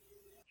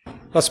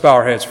Let's bow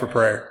our heads for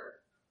prayer.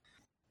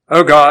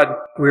 Oh God,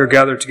 we are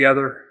gathered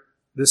together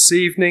this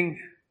evening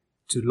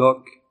to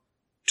look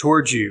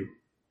towards you,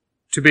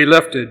 to be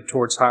lifted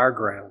towards higher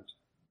ground.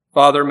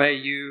 Father, may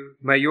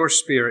your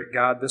Spirit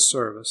guide this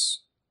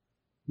service.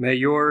 May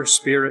your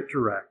Spirit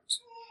direct.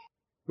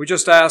 We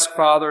just ask,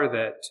 Father,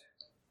 that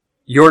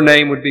your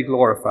name would be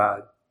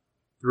glorified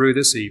through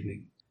this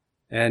evening.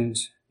 And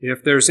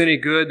if there's any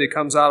good that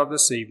comes out of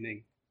this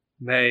evening,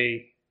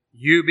 may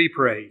you be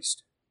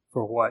praised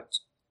for what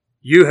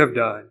you have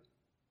done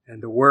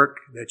and the work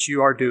that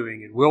you are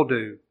doing and will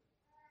do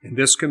in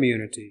this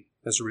community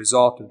as a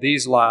result of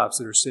these lives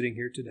that are sitting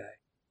here today.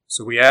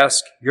 So we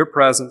ask your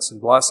presence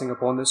and blessing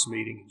upon this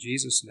meeting in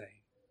Jesus'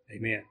 name.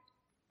 Amen.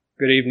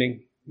 Good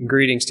evening and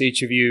greetings to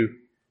each of you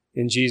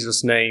in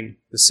Jesus' name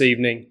this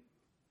evening.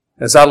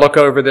 As I look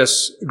over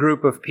this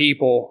group of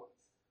people,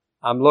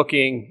 I'm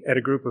looking at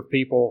a group of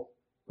people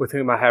with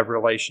whom I have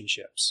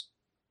relationships.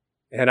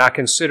 And I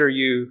consider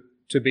you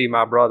to be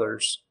my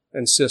brothers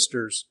and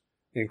sisters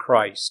in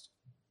Christ.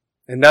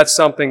 And that's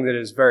something that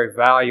is very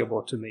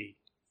valuable to me.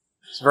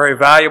 It's very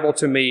valuable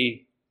to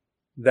me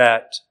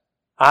that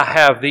I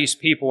have these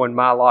people in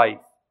my life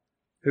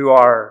who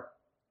are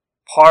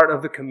part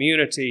of the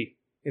community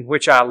in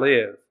which I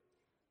live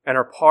and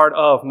are part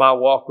of my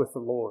walk with the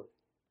Lord.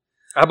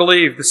 I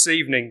believe this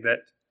evening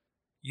that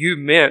you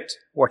meant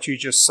what you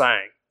just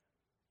sang.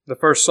 The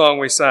first song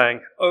we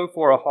sang, "Oh,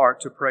 for a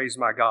heart to praise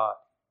my God."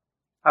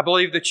 I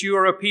believe that you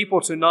are a people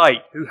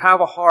tonight who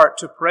have a heart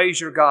to praise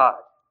your God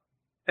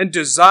and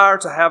desire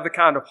to have the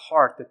kind of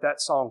heart that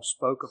that song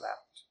spoke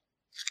about.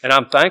 And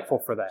I'm thankful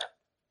for that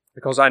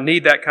because I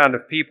need that kind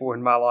of people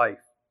in my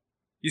life.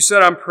 You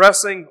said, "I'm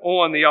pressing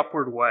on the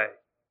upward way."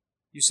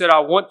 You said, "I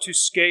want to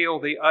scale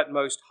the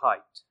utmost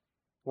height."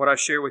 What I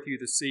share with you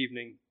this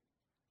evening,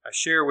 I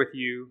share with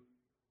you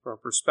from a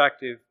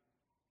perspective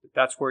that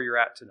that's where you're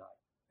at tonight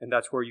and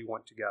that's where you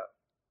want to go.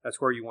 That's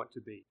where you want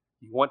to be.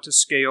 You want to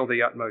scale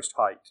the utmost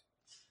height.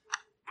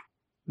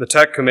 The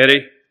tech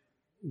committee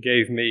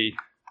gave me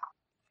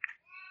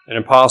an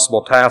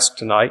impossible task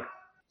tonight.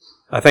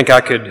 I think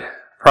I could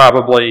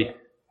probably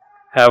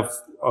have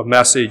a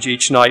message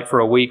each night for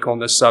a week on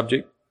this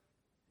subject,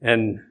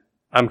 and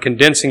I'm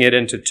condensing it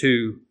into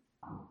 2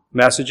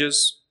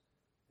 messages.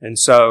 And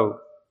so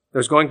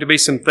there's going to be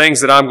some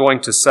things that I'm going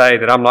to say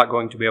that I'm not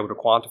going to be able to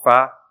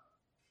quantify.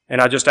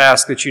 And I just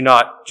ask that you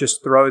not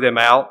just throw them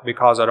out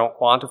because I don't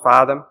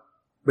quantify them,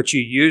 but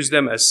you use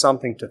them as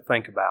something to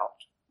think about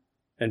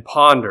and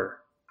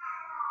ponder.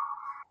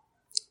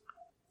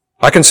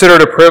 I consider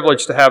it a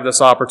privilege to have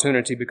this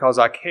opportunity because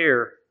I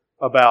care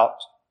about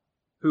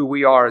who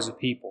we are as a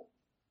people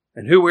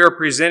and who we are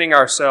presenting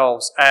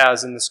ourselves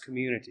as in this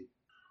community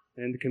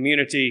and in the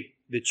community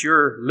that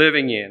you're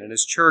living in and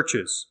as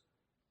churches.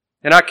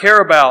 And I care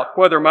about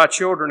whether my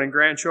children and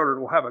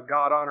grandchildren will have a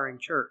God-honoring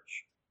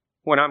church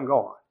when I'm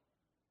gone.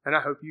 And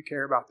I hope you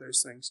care about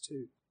those things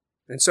too.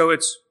 And so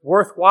it's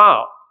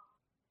worthwhile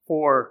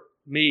for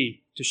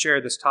me to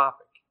share this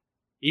topic,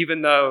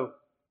 even though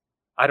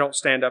I don't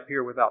stand up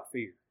here without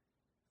fear.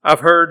 I've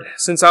heard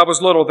since I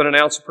was little that an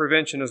ounce of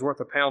prevention is worth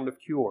a pound of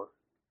cure.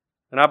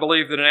 And I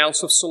believe that an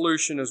ounce of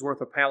solution is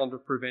worth a pound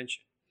of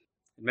prevention.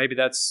 And maybe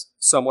that's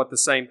somewhat the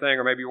same thing,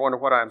 or maybe you wonder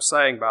what I'm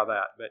saying by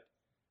that. But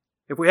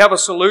if we have a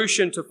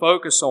solution to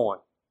focus on,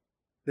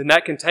 then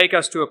that can take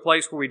us to a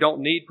place where we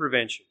don't need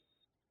prevention.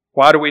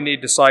 Why do we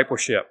need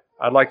discipleship?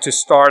 I'd like to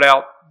start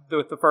out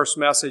with the first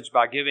message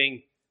by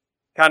giving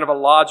kind of a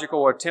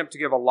logical, or attempt to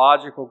give a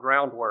logical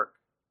groundwork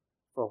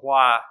for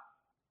why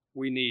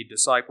we need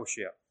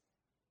discipleship.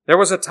 There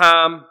was a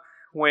time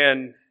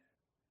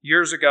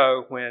years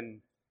ago,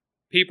 when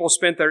people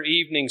spent their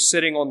evenings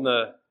sitting on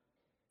the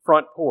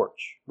front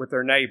porch with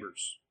their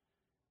neighbors.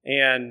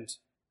 And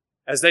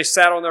as they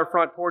sat on their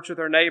front porch with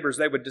their neighbors,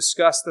 they would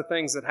discuss the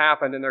things that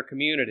happened in their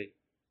community,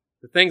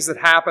 the things that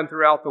happened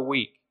throughout the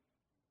week.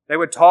 They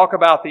would talk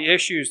about the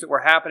issues that were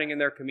happening in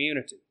their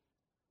community,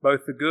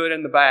 both the good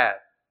and the bad.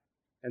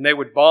 And they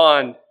would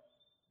bond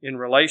in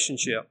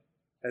relationship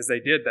as they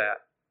did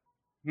that.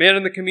 Men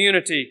in the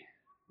community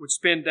would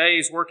spend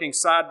days working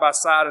side by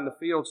side in the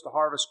fields to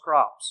harvest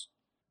crops,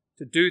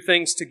 to do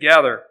things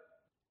together.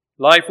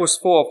 Life was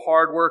full of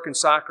hard work and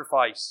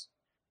sacrifice.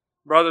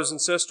 Brothers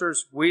and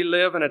sisters, we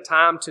live in a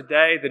time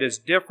today that is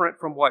different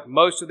from what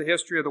most of the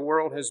history of the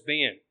world has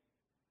been.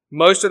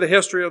 Most of the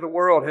history of the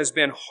world has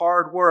been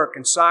hard work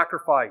and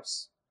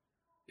sacrifice.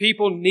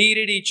 People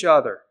needed each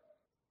other.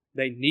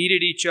 They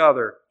needed each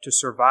other to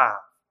survive.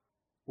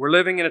 We're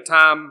living in a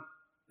time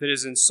that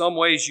is in some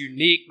ways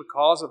unique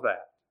because of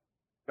that.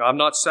 Now, I'm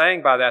not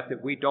saying by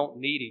that we don't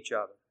need each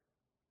other.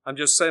 I'm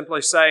just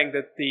simply saying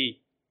that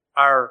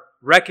our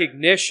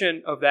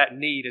recognition of that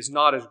need is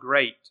not as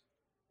great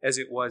as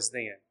it was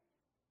then,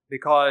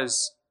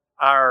 because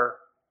our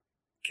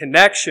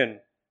connection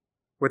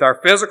with our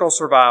physical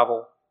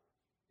survival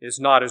is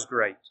not as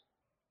great.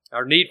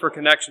 Our need for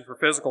connection for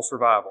physical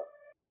survival.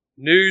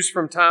 News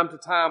from time to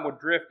time would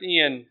drift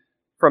in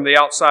from the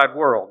outside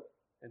world,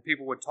 and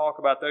people would talk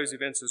about those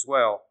events as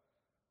well.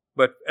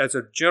 But as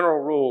a general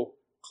rule,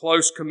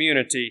 close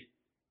community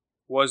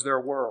was their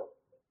world.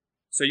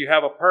 So you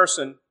have a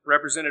person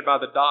represented by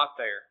the dot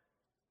there,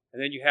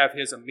 and then you have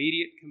his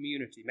immediate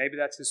community. Maybe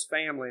that's his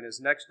family and his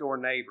next door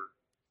neighbor.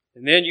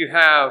 And then you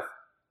have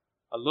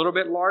a little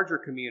bit larger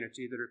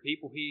community that are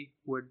people he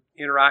would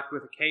interact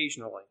with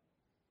occasionally.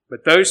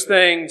 But those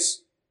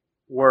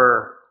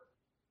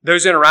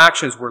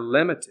interactions were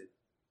limited.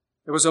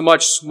 It was a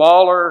much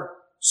smaller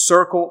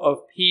circle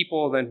of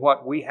people than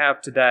what we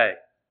have today.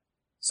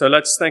 So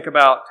let's think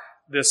about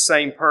this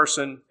same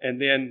person,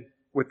 and then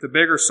with the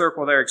bigger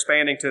circle there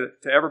expanding to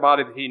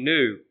everybody that he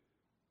knew.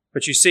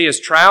 But you see, as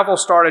travel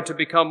started to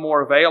become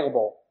more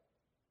available,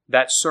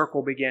 that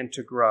circle began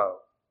to grow.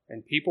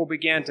 And people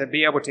began to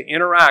be able to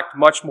interact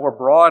much more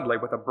broadly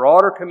with a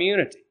broader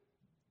community,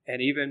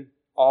 and even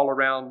all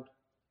around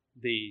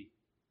the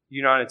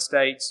United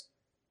States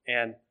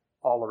and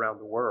all around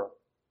the world.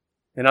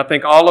 And I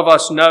think all of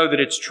us know that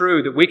it's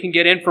true that we can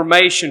get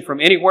information from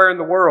anywhere in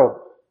the world,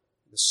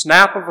 the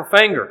snap of a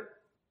finger,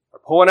 or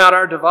pulling out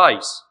our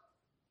device,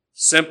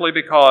 simply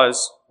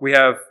because we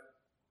have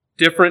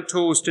different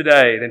tools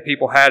today than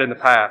people had in the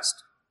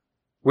past.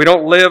 We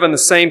don't live in the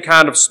same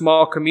kind of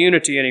small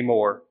community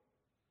anymore.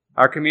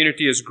 Our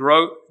community is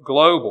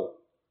global,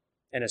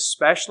 and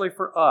especially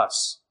for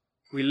us.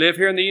 We live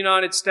here in the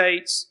United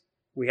States.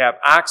 We have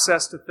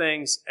access to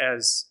things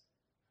as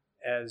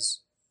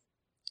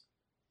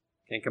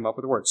can't come up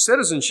with the word,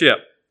 citizenship.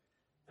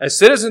 As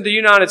citizens of the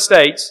United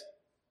States,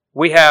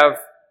 we have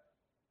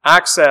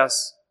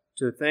access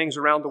to things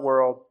around the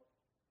world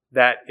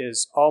that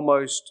is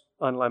almost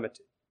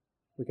unlimited.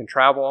 We can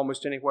travel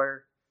almost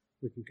anywhere.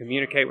 We can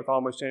communicate with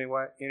almost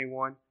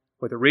anyone.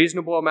 With a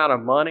reasonable amount of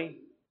money,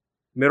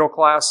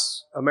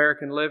 middle-class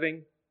American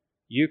living,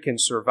 you can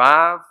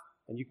survive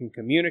and you can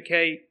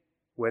communicate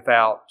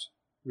without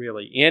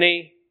really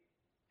any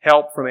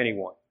help from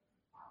anyone.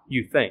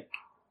 You think.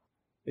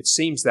 It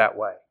seems that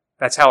way.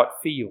 That's how it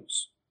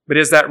feels. But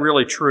is that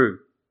really true?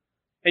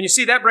 And you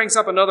see, that brings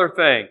up another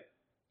thing.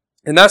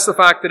 And that's the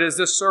fact that as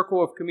this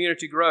circle of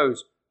community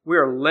grows, we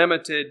are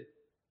limited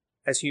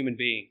as human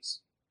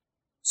beings.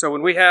 So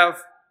when we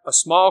have a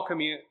small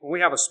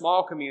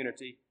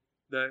community,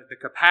 the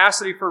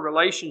capacity for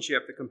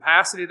relationship, the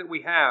capacity that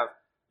we have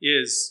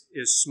is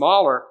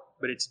smaller,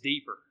 but it's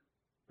deeper.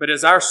 But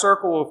as our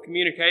circle of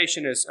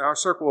communication, as our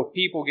circle of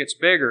people gets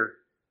bigger,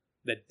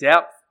 the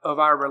depth of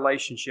our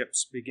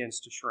relationships begins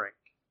to shrink.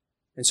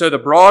 And so the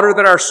broader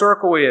that our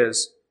circle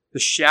is, the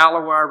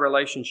shallower our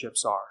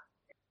relationships are.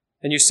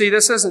 And you see,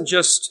 this isn't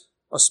just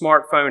a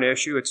smartphone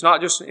issue. It's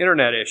not just an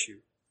internet issue.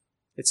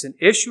 It's an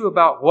issue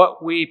about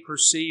what we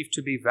perceive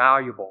to be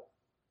valuable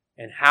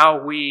and how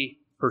we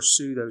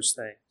pursue those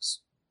things.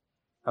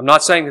 I'm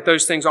not saying that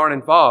those things aren't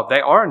involved.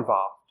 They are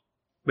involved.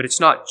 But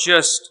it's not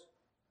just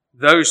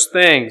those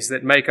things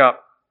that make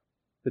up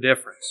the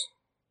difference.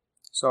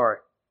 Sorry,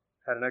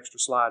 had an extra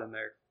slide in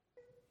there.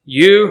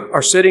 You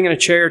are sitting in a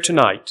chair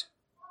tonight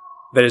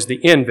that is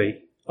the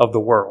envy of the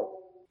world.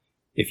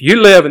 If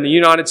you live in the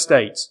United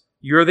States,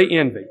 you're the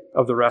envy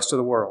of the rest of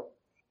the world.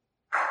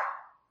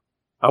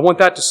 I want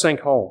that to sink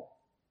home.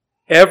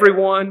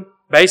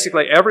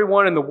 Basically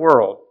everyone in the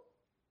world,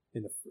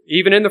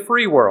 even in the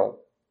free world,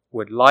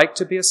 would like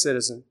to be a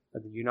citizen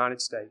of the United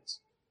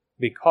States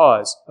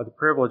because of the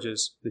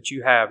privileges that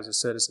you have as a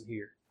citizen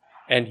here.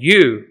 And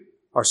you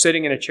are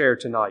sitting in a chair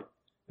tonight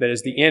that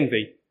is the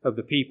envy of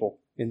the people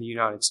in the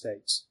United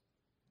States.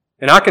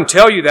 And I can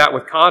tell you that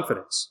with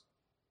confidence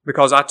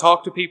because I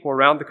talk to people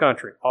around the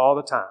country all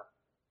the time.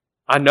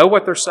 I know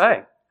what they're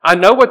saying. I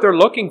know what they're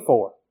looking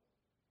for.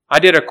 I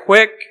did a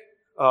quick,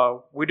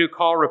 we do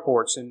call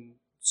reports, and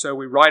so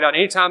we write out,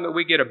 anytime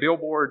we get a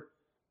billboard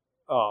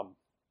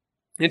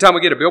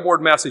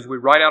message, we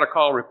write out a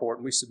call report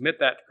and we submit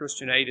that to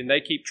Christian Aid, and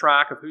they keep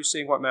track of who's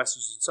seeing what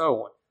messages and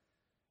so on.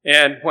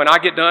 And when I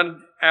get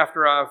done,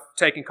 after I've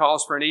taken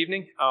calls for an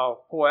evening,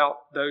 I'll pull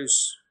out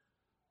those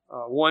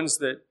ones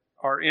that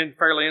are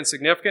fairly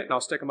insignificant, and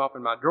I'll stick them up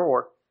in my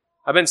drawer.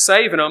 I've been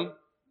saving them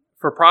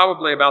for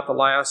probably about the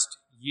last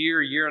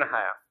year and a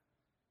half.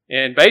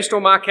 And based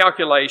on my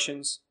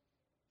calculations,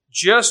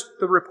 just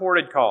the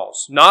reported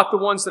calls, not the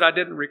ones that I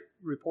didn't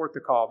report the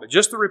call, but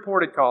just the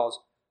reported calls,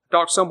 I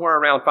talked somewhere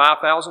around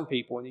 5,000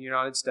 people in the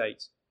United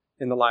States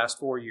in the last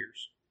 4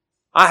 years.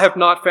 I have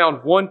not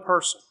found one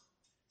person.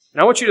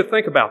 And I want you to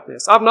think about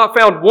this. I've not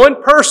found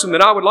one person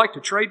that I would like to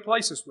trade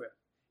places with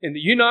in the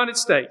United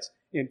States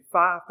in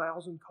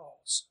 5,000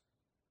 calls.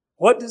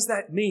 What does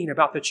that mean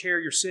about the chair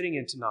you're sitting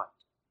in tonight?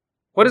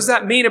 What does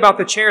that mean about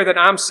the chair that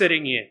I'm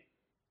sitting in?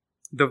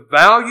 The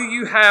value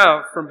you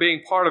have from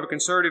being part of a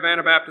conservative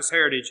Anabaptist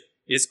heritage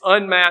is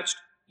unmatched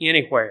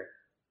anywhere.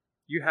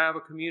 You have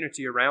a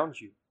community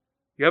around you.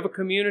 You have a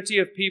community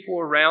of people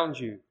around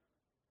you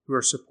who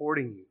are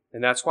supporting you.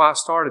 And that's why I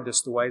started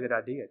this the way that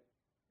I did.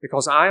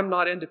 Because I am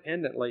not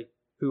independently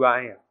who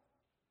I am.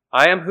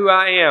 I am who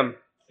I am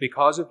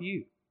because of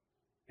you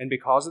and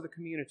because of the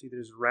community that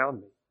is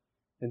around me.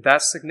 And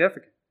that's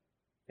significant.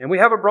 And we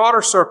have a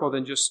broader circle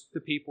than just the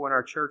people in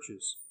our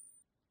churches.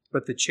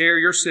 But the chair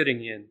you're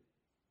sitting in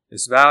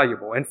is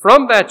valuable. And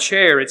from that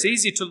chair, it's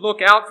easy to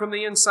look out from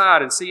the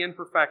inside and see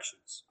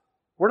imperfections.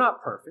 We're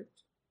not perfect.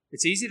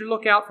 It's easy to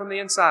look out from the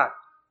inside.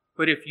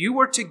 But if you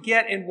were to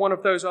get in one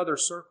of those other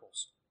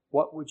circles,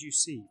 what would you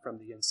see from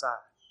the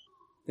inside?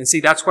 And see,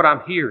 that's what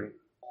I'm hearing.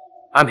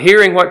 I'm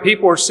hearing what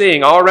people are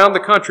seeing all around the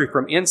country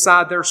from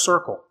inside their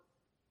circle.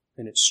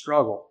 And it's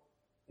struggle,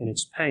 and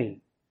it's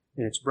pain,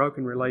 and it's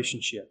broken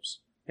relationships,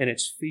 and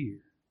it's fear.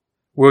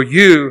 Will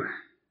you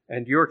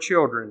and your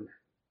children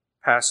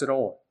pass it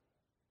on?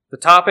 The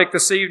topic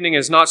this evening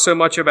is not so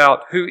much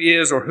about who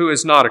is or who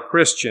is not a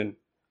Christian.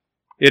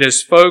 It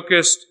is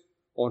focused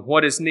on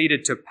what is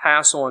needed to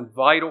pass on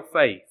vital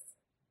faith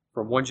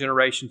from one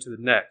generation to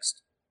the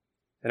next.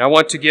 And I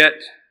want to get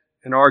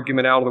an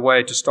argument out of the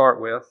way to start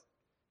with.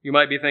 You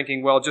might be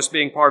thinking, well, just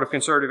being part of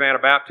conservative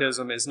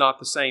Anabaptism is not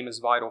the same as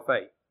vital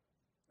faith.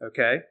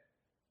 Okay?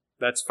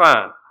 That's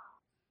fine.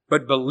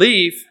 But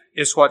belief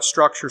is what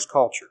structures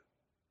culture.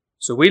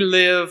 So we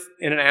live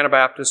in an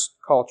Anabaptist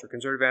culture,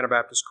 conservative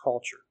Anabaptist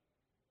culture,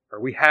 or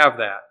we have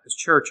that as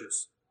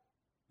churches.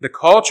 The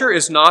culture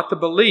is not the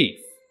belief,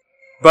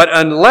 but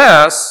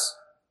unless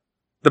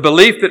the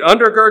belief that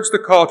undergirds the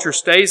culture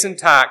stays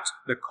intact,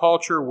 the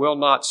culture will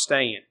not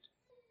stand.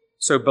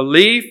 So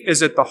belief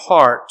is at the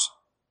heart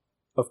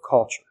of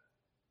culture,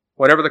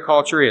 whatever the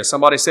culture is.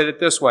 Somebody said it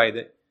this way,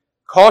 that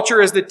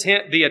culture is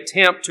the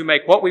attempt to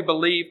make what we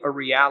believe a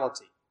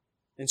reality.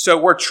 And so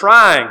we're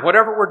trying,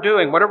 whatever we're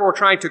doing, whatever we're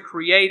trying to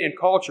create in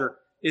culture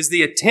is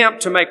the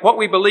attempt to make what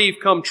we believe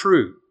come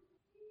true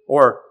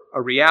or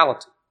a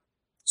reality.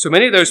 So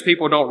many of those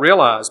people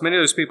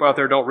out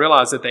there don't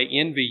realize that they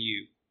envy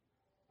you.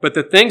 But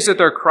the things that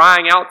they're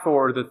crying out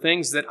for are the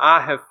things that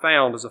I have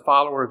found as a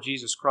follower of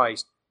Jesus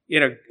Christ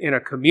in a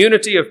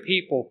community of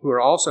people who are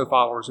also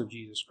followers of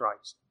Jesus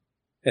Christ.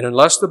 And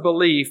unless the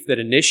belief that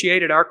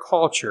initiated our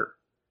culture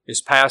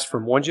is passed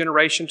from one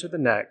generation to the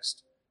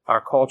next, our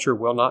culture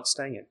will not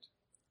stand.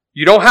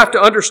 You don't have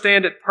to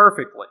understand it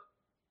perfectly,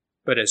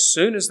 but as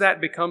soon as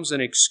that becomes an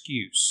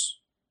excuse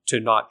to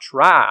not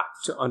try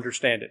to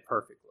understand it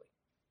perfectly,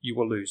 you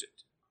will lose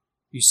it.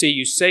 You see,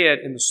 you say it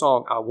in the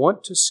song, I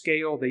want to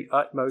scale the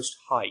utmost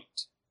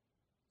height.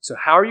 So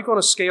how are you going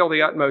to scale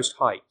the utmost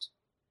height?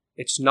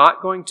 It's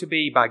not going to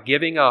be by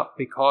giving up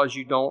because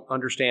you don't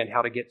understand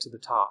how to get to the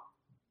top.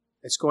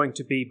 It's going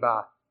to be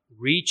by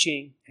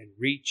reaching and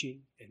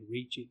reaching and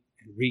reaching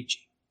and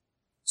reaching.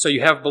 So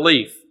you have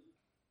belief.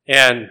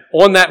 And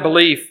on that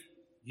belief,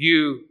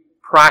 you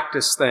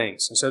practice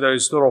things. And so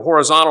those little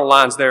horizontal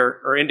lines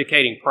there are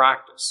indicating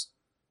practice.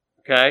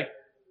 Okay?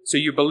 So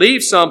you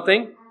believe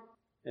something,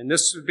 and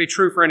this would be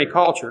true for any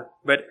culture,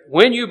 but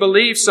when you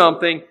believe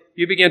something,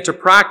 you begin to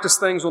practice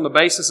things on the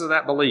basis of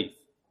that belief.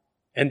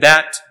 And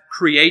that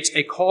creates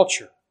a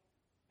culture.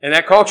 And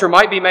that culture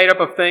might be made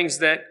up of things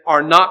that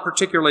are not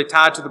particularly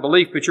tied to the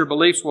belief, but your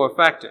beliefs will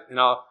affect it. And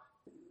I'll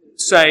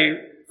say,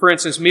 for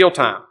instance,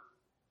 mealtime.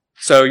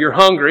 So you're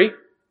hungry,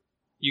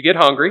 you get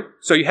hungry,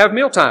 so you have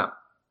mealtime.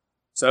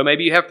 So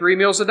maybe you have 3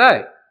 meals a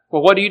day.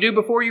 Well, what do you do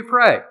before you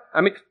pray?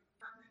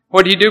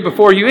 What do you do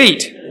before you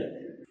eat?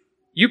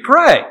 You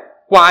pray.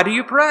 Why do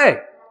you pray?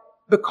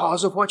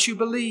 Because of what you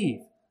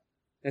believe.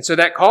 And so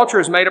that culture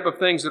is made up of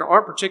things that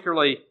aren't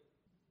particularly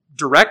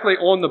directly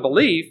on the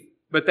belief,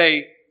 but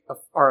they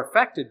are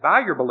affected by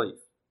your belief.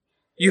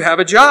 You have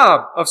a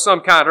job of some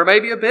kind, or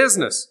maybe a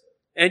business,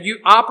 and you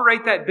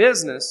operate that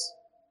business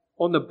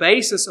on the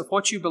basis of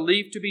what you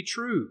believe to be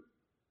true.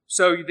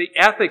 So the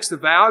ethics, the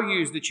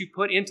values that you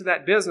put into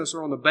that business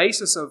are on the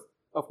basis of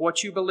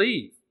what you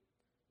believe.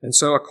 And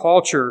so a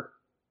culture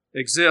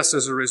exists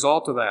as a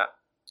result of that.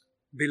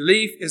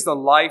 Belief is the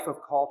life of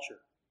culture.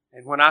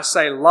 And when I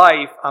say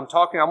life, I'm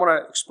going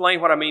to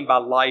explain what I mean by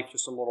life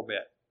just a little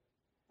bit.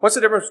 What's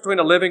the difference between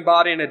a living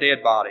body and a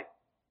dead body?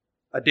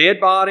 A dead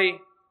body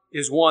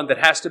is one that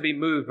has to be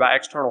moved by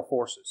external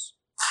forces.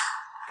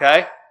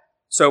 Okay?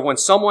 So when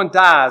someone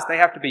dies, they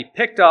have to be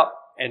picked up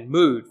and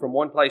moved from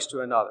one place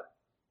to another.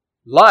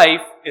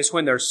 Life is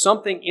when there's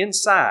something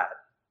inside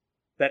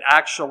that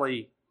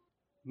actually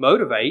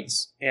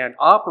motivates and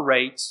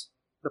operates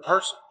the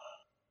person,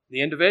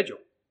 the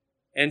individual.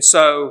 And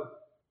so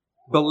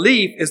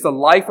belief is the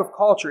life of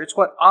culture. It's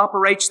what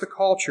operates the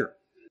culture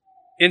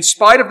in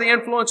spite of the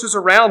influences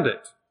around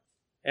it.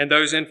 And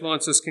those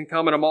influences can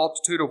come in a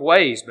multitude of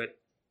ways, but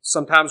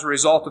sometimes a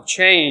result of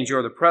change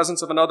or the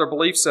presence of another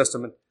belief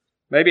system. And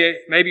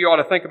maybe you ought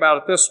to think about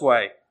it this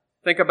way.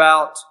 Think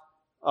about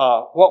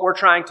what we're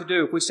trying to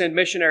do. If we send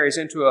missionaries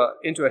into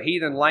a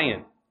heathen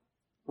land,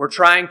 we're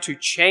trying to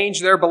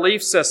change their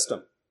belief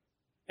system.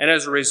 And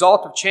as a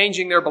result of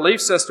changing their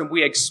belief system,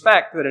 we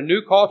expect that a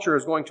new culture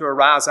is going to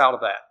arise out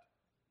of that.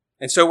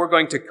 And so we're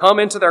going to come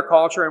into their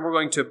culture and we're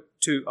going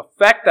to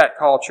affect that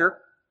culture.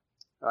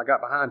 I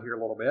got behind here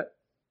a little bit.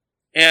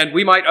 And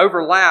we might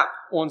overlap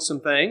on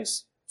some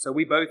things. So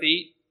we both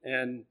eat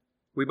and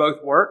we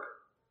both work,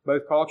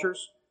 both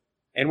cultures.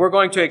 And we're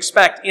going to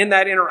expect in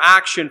that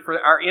interaction for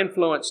our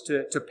influence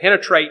to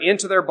penetrate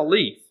into their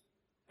belief.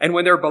 And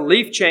when their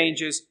belief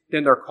changes,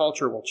 then their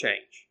culture will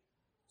change.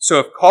 So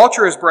if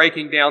culture is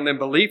breaking down, then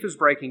belief is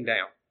breaking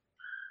down.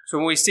 So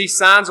when we see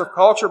signs of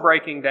culture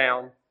breaking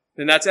down,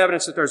 then that's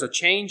evidence that there's a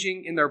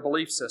changing in their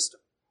belief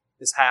system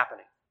is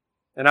happening.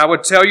 And I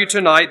would tell you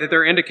tonight that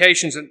there are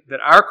indications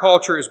that our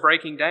culture is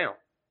breaking down.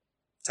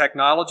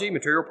 Technology,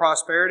 material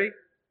prosperity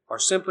are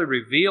simply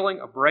revealing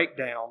a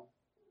breakdown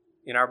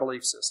in our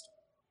belief system.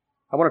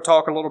 I want to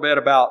talk a little bit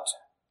about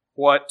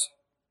what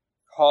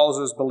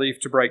causes belief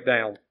to break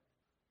down.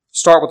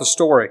 Start with a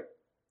story.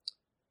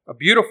 A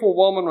beautiful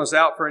woman was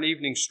out for an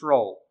evening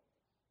stroll,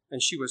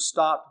 and she was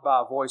stopped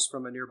by a voice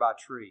from a nearby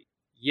tree.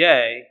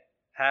 Yea,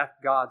 hath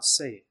God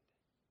said,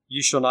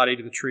 you shall not eat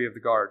of the tree of the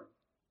garden.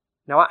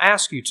 Now I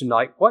ask you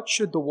tonight, what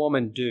should the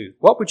woman do?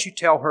 What would you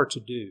tell her to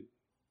do?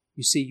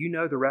 You see, you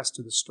know the rest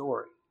of the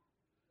story.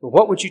 But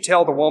what would you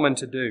tell the woman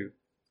to do?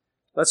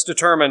 Let's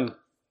determine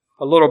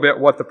a little bit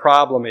what the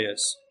problem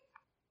is,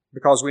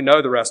 because we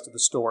know the rest of the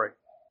story.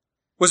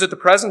 Was it the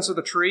presence of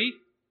the tree?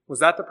 Was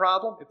that the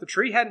problem? If the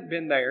tree hadn't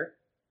been there,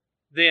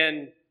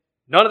 then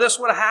none of this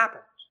would have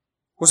happened.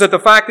 Was it the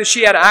fact that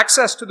she had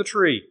access to the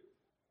tree?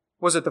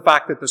 Was it the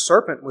fact that the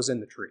serpent was in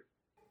the tree?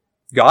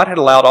 God had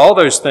allowed all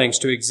those things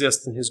to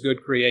exist in His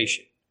good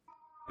creation.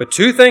 But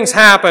two things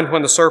happened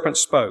when the serpent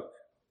spoke.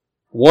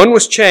 One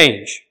was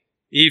change.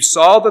 Eve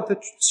saw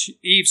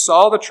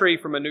the tree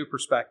from a new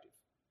perspective.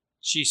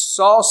 She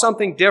saw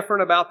something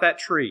different about that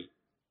tree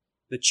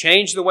that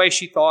changed the way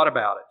she thought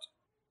about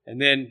it. And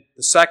then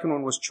the second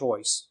one was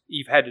choice.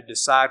 Eve had to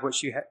decide what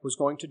she was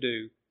going to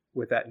do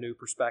with that new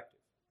perspective,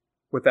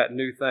 with that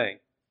new thing.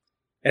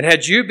 And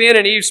had you been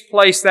in Eve's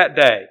place that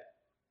day,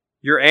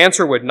 your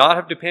answer would not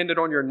have depended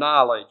on your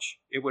knowledge.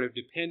 It would have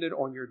depended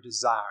on your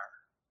desire.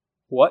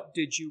 What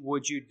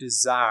would you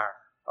desire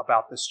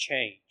about this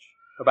change,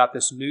 about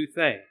this new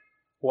thing?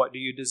 What do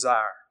you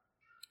desire?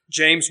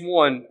 James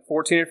 1,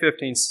 14 and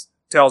 15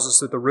 tells us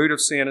that the root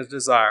of sin is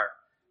desire.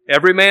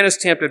 Every man is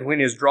tempted when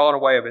he is drawn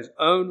away of his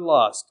own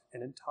lust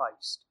and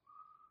enticed.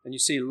 And you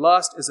see,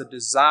 lust is a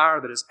desire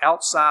that is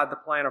outside the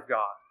plan of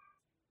God.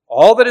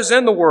 All that is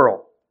in the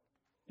world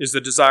is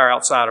the desire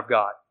outside of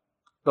God.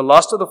 The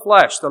lust of the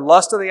flesh, the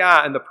lust of the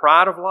eye, and the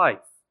pride of life.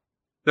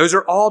 Those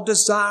are all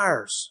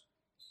desires.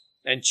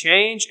 And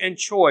change and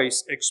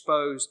choice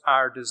expose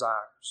our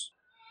desires.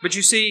 But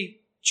you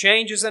see,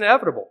 change is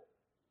inevitable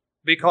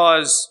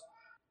because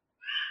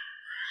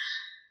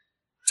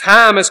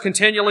time is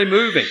continually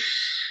moving.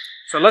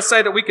 So let's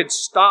say that we could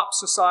stop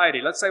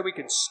society. Let's say we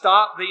could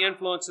stop the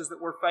influences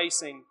that we're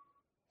facing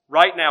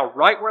right now,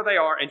 right where they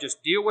are, and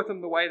just deal with them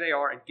the way they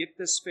are and get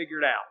this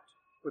figured out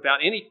without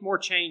any more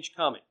change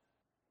coming.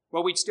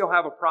 Well, we'd still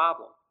have a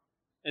problem.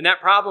 And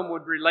that problem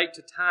would relate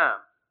to time,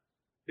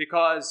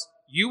 because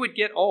you would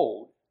get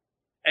old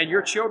and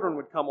your children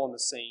would come on the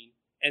scene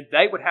and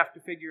they would have to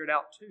figure it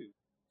out too.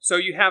 So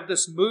you have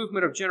this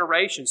movement of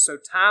generations. So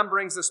time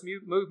brings this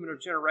movement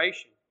of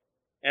generation.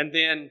 And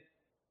then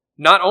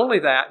not only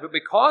that, but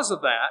because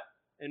of that,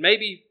 and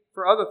maybe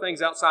for other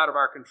things outside of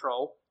our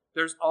control,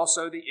 there's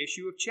also the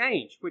issue of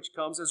change, which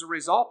comes as a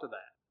result of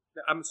that.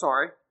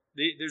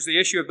 There's the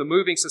issue of the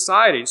moving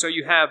society. So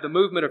you have the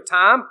movement of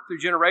time through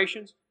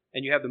generations,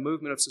 and you have the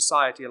movement of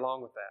society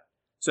along with that.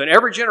 So in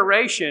every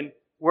generation,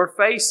 we're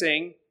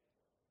facing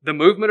the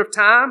movement of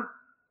time,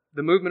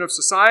 the movement of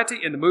society,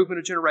 and the movement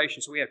of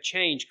generations. So we have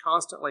change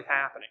constantly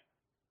happening.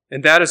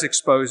 And that is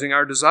exposing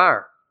our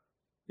desire.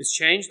 Is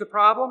change the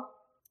problem?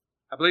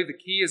 I believe the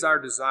key is our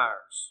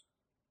desires.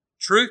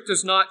 Truth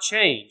does not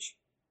change,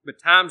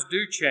 but times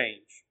do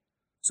change.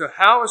 So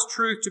how is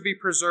truth to be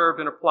preserved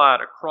and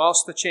applied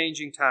across the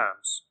changing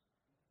times?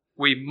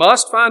 We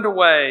must find a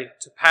way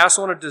to pass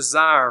on a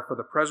desire for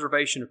the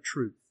preservation of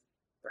truth.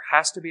 There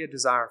has to be a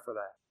desire for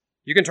that.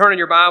 You can turn in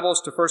your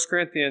Bibles to 1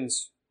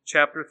 Corinthians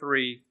chapter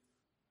 3.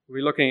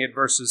 We'll be looking at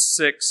verses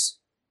 6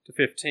 to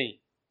 15.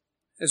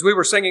 As we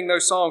were singing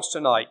those songs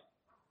tonight,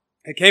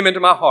 it came into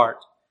my heart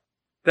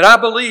that I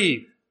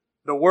believe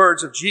the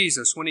words of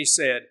Jesus when He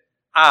said,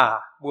 I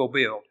will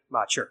build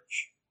my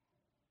church.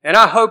 And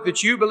I hope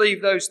that you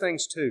believe those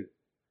things too.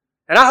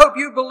 And I hope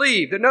you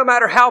believe that no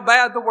matter how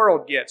bad the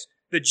world gets,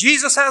 that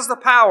Jesus has the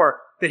power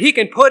that He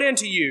can put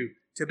into you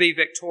to be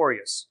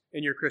victorious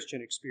in your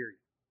Christian experience.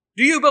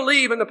 Do you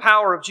believe in the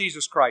power of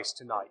Jesus Christ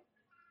tonight?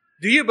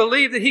 Do you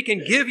believe that He can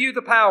give you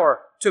the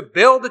power to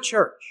build the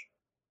church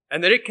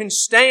and that it can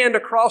stand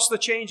across the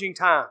changing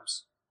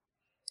times?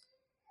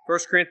 1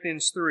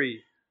 Corinthians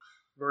 3,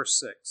 verse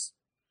 6.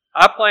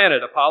 I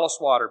planted, Apollos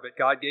watered, but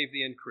God gave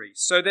the increase.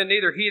 So then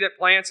neither he that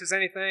plants is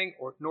anything,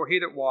 nor he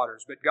that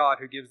waters, but God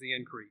who gives the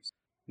increase.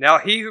 Now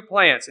he who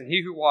plants and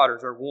he who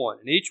waters are one,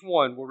 and each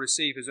one will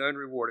receive his own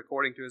reward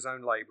according to his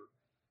own labor.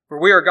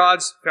 For we are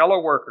God's fellow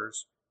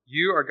workers.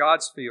 You are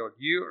God's field.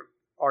 You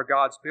are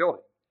God's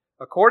building.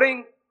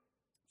 According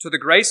to the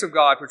grace of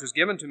God which was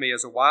given to me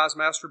as a wise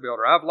master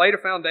builder, I have laid a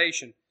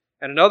foundation,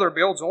 and another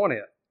builds on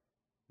it.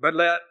 But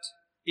let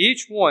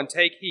each one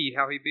take heed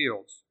how he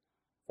builds.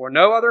 For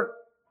no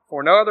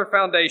other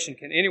foundation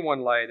can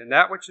anyone lay than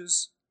that which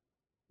is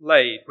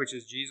laid, which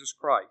is Jesus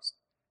Christ.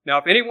 Now,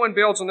 if anyone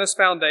builds on this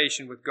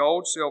foundation with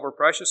gold, silver,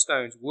 precious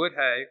stones, wood,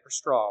 hay, or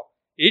straw,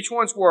 each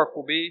one's work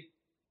will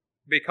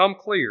become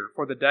clear,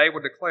 for the day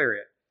will declare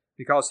it,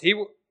 because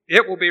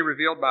it will be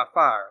revealed by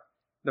fire.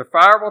 The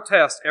fire will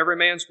test every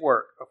man's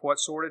work of what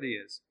sort it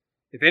is.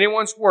 If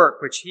anyone's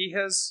work which he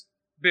has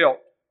built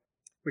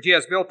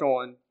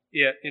on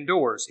it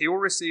endures, he will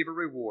receive a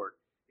reward.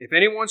 If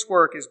anyone's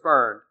work is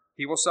burned,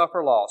 he will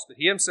suffer loss, but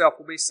he himself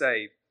will be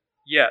saved,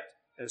 yet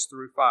as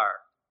through fire.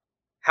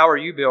 How are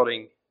you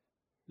building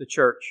the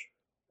church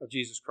of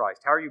Jesus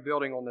Christ? How are you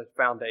building on the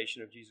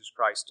foundation of Jesus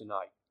Christ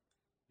tonight?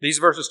 These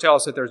verses tell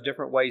us that there's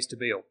different ways to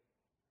build.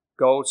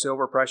 Gold,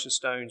 silver, precious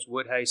stones,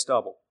 wood, hay,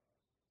 stubble.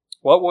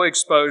 What will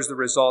expose the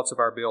results of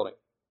our building?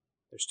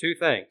 There's two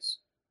things.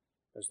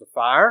 There's the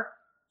fire.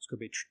 It's going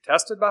to be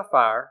tested by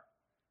fire,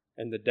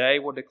 and the day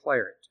will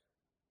declare it.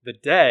 The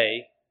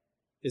day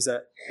is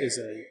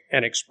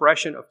an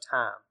expression of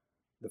time.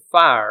 The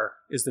fire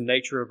is the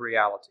nature of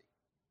reality.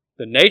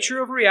 The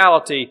nature of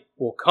reality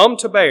will come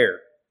to bear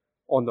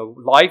on the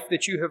life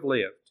that you have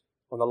lived,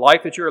 on the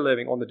life that you are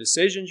living, on the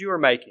decisions you are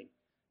making.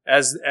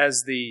 As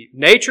the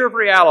nature of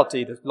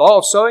reality, the law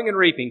of sowing and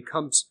reaping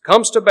comes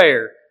to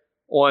bear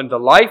on the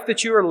life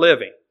that you are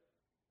living,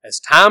 as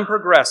time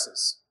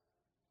progresses,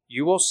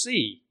 you will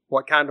see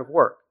what kind of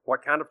work,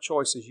 what kind of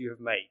choices you have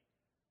made,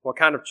 what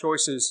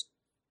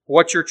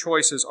your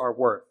choices are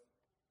worth.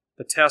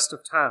 The test of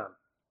time.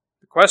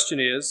 The question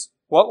is,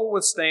 what will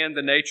withstand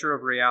the nature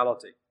of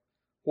reality?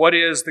 What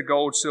is the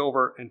gold,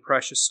 silver, and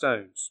precious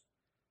stones?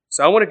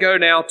 So I want to go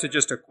now to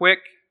just a quick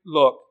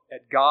look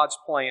at God's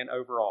plan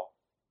overall.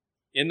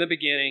 In the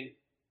beginning,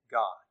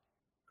 God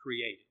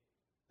created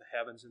the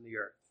heavens and the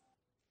earth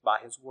by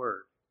His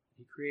Word.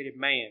 He created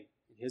man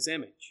in His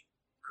image,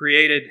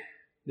 created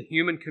the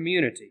human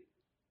community.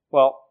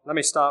 Well, let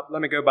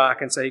me go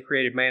back and say He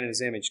created man in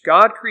His image.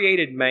 God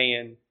created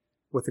man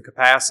with the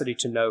capacity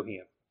to know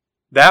Him.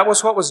 That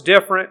was what was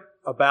different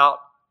about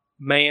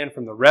man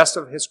from the rest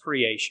of His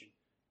creation,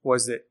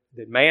 was that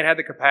man had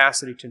the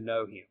capacity to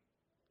know Him,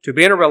 to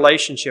be in a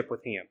relationship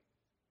with Him.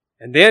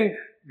 And then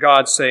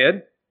God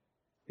said,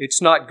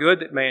 it's not good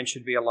that man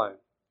should be alone.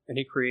 And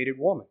He created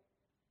woman.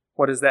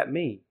 What does that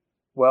mean?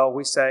 Well,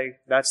 we say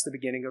that's the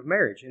beginning of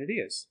marriage, and it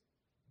is.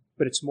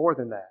 But it's more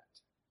than that.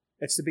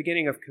 It's the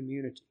beginning of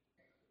community.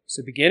 It's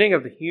the beginning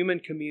of the human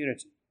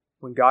community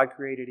when God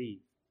created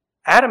Eve.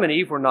 Adam and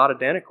Eve were not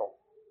identical.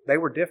 They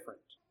were different.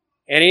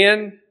 And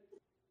in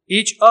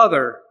each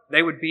other,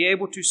 they would be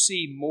able to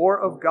see more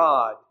of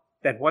God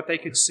than what they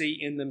could see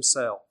in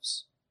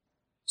themselves.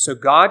 So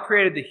God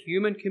created the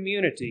human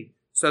community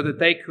so that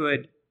they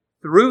could,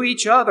 through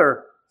each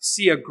other,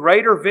 see a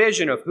greater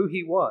vision of who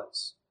He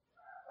was,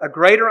 a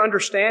greater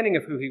understanding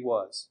of who He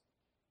was.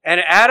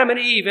 And Adam and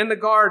Eve in the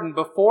garden,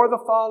 before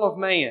the fall of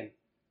man,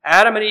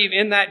 Adam and Eve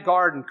in that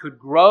garden could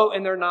grow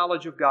in their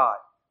knowledge of God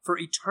for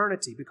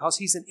eternity because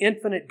He's an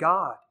infinite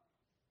God.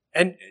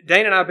 And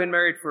Dana and I have been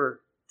married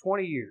for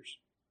 20 years.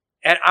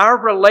 And our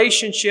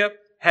relationship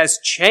has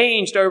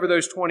changed over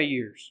those 20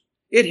 years.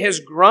 It has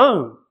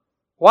grown.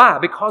 Why?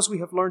 Because we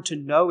have learned to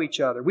know each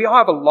other. We all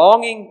have a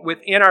longing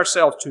within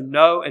ourselves to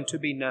know and to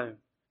be known.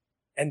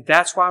 And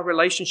that's why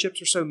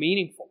relationships are so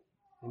meaningful.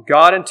 And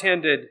God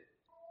intended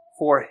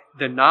for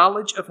the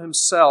knowledge of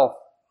Himself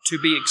to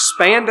be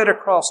expanded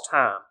across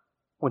time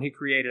when He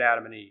created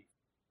Adam and Eve.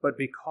 But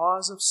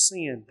because of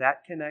sin,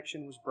 that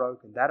connection was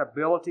broken. That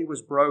ability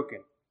was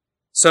broken.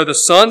 So the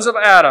sons of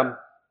Adam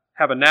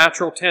have a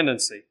natural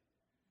tendency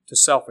to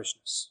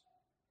selfishness.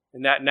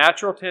 And that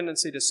natural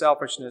tendency to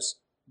selfishness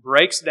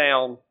breaks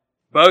down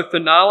both the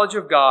knowledge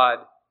of God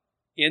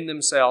in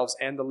themselves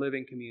and the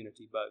living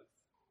community, both.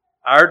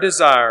 Our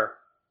desire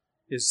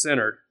is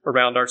centered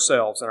around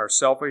ourselves, and our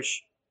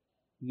selfish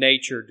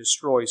nature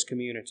destroys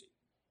community.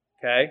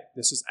 Okay?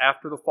 This is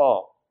after the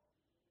fall.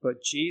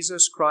 But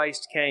Jesus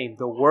Christ came.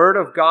 The Word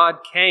of God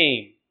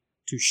came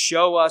to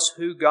show us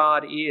who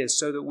God is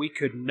so that we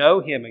could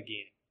know Him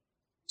again,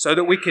 so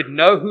that we could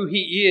know who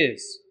He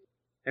is.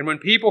 And when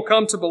people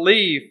come to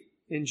believe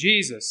in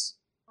Jesus,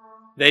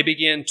 they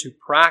begin to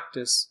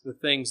practice the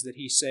things that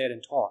He said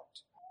and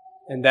taught.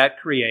 And that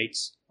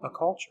creates a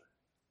culture,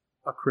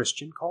 a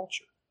Christian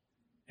culture.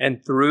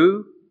 And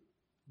through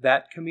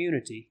that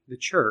community, the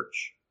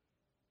church,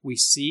 we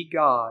see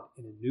God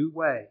in a new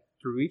way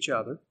through each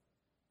other,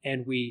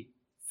 and we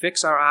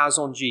fix our eyes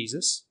on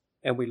Jesus,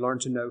 and we learn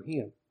to know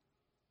Him.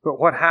 But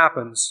what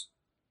happens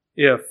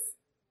if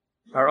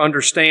our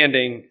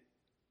understanding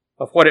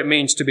of what it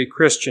means to be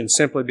Christian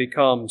simply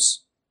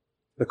becomes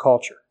the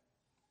culture?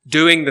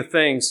 Doing the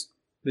things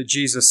that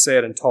Jesus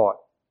said and taught.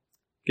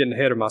 Getting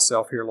ahead of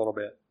myself here a little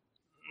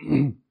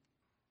bit.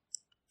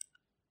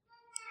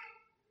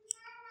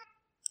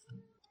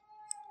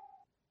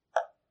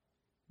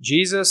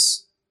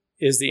 Jesus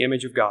is the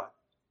image of God,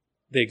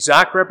 the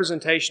exact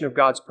representation of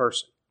God's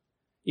person.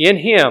 In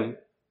Him,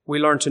 we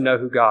learn to know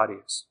who God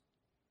is.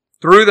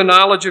 Through the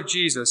knowledge of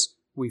Jesus,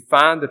 we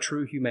find the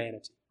true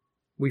humanity.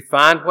 We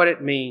find what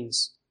it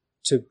means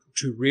to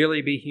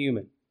really be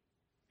human.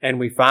 And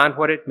we find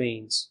what it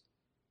means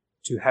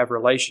to have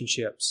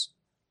relationships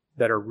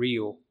that are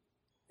real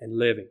and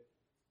living.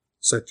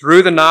 So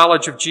through the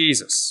knowledge of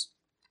Jesus,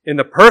 in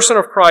the person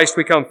of Christ,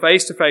 we come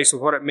face to face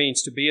with what it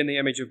means to be in the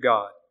image of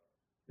God.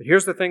 But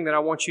here's the thing that I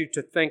want you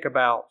to think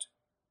about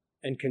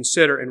and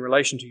consider in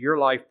relation to your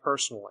life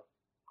personally.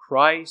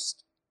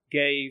 Christ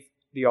gave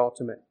the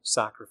ultimate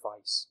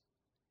sacrifice.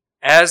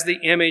 As the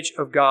image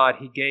of God,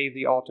 He gave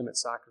the ultimate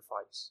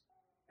sacrifice.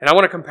 And I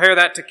want to compare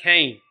that to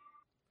Cain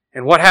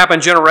and what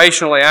happened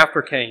generationally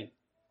after Cain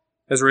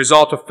as a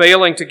result of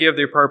failing to give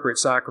the appropriate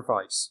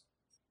sacrifice.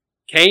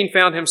 Cain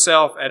found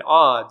himself at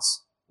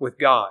odds with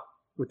God,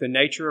 with the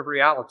nature of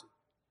reality,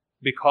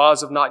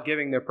 because of not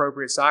giving the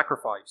appropriate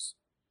sacrifice.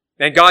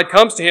 And God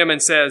comes to him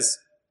and says,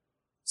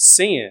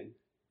 sin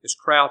is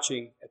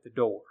crouching at the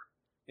door,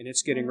 and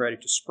it's getting ready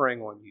to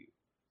spring on you,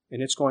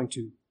 and it's going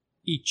to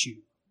eat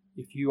you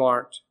if you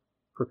aren't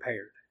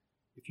prepared,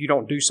 if you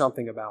don't do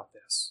something about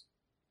this.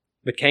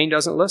 But Cain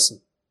doesn't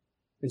listen.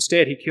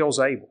 Instead, he kills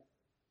Abel.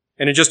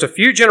 And in just a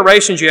few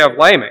generations, you have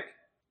Lamech,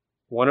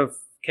 one of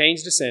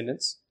Cain's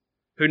descendants,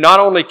 who not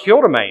only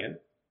killed a man,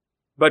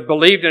 but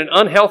believed in an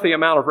unhealthy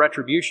amount of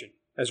retribution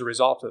as a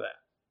result of that.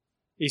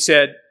 He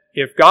said,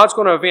 if God's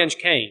going to avenge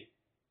Cain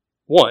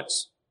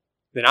once,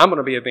 then I'm going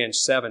to be avenged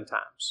 7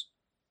 times.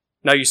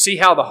 Now you see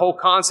how the whole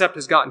concept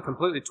has gotten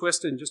completely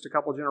twisted in just a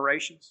couple of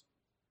generations?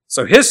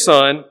 So his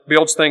son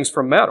builds things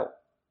from metal,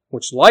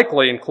 which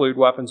likely include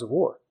weapons of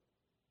war.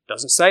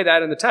 Doesn't say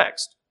that in the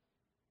text.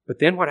 But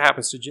then what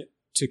happens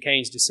to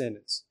Cain's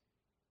descendants?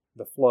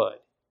 The flood.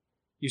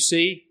 You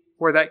see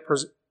where that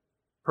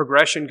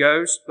progression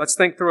goes? Let's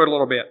think through it a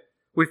little bit.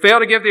 We fail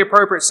to give the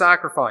appropriate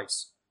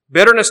sacrifice.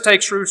 Bitterness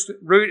takes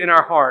root in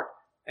our heart,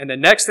 and the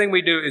next thing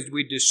we do is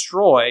we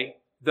destroy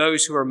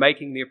those who are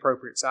making the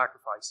appropriate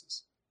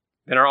sacrifices.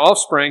 Then our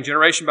offspring,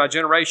 generation by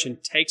generation,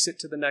 takes it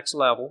to the next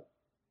level,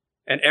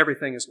 and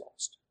everything is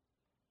lost.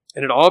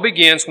 And it all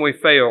begins when we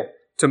fail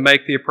to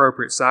make the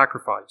appropriate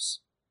sacrifice.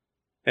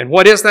 And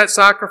what is that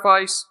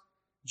sacrifice?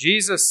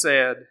 Jesus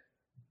said,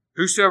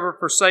 whosoever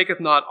forsaketh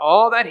not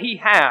all that he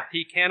hath,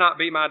 he cannot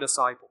be my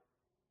disciple.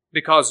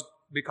 Because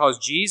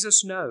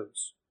Jesus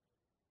knows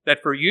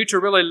that for you to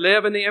really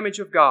live in the image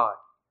of God,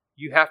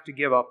 you have to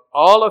give up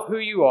all of who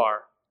you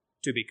are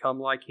to become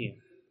like Him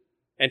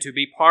and to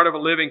be part of a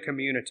living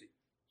community.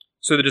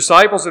 So the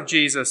disciples of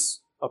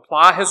Jesus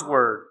apply His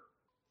Word,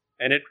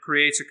 and it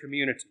creates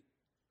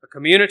a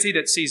community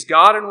that sees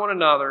God in one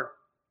another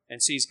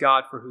and sees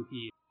God for who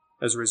He is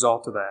as a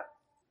result of that.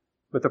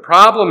 But the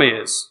problem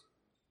is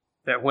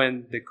that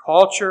when the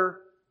culture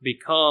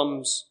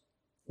becomes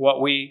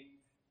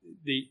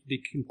the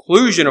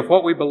conclusion of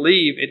what we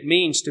believe it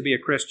means to be a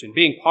Christian,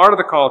 being part of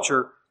the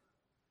culture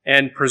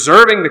and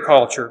preserving the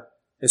culture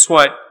is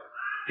what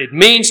it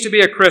means to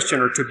be a Christian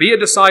or to be a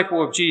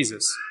disciple of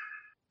Jesus.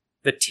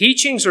 The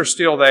teachings are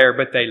still there,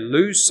 but they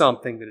lose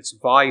something that is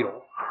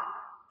vital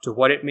to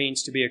what it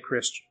means to be a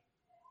Christian.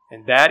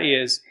 And that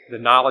is the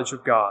knowledge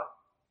of God.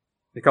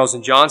 Because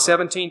in John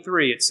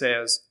 17:3 it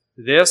says,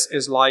 this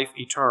is life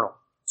eternal.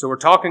 So we're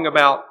talking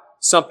about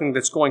something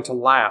that's going to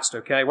last,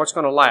 okay? What's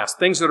going to last?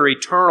 Things that are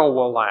eternal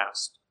will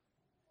last.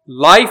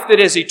 Life that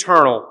is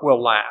eternal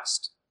will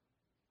last.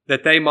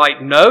 That they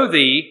might know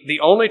Thee, the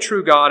only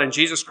true God, and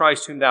Jesus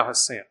Christ whom Thou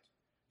hast sent.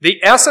 The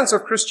essence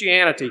of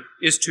Christianity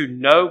is to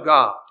know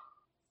God.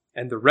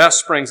 And the rest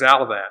springs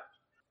out of that.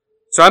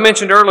 So I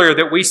mentioned earlier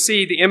that we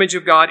see the image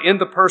of God in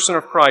the person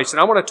of Christ. And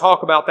I want to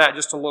talk about that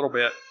just a little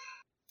bit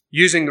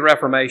using the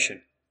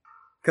Reformation.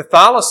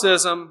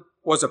 Catholicism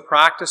was a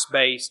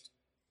practice-based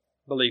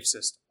belief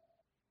system.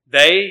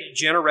 They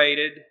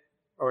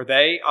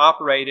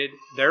operated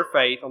their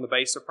faith on the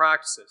basis of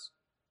practices.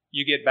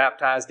 You get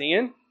baptized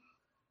in.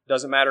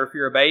 Doesn't matter if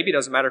you're a baby.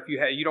 Doesn't matter if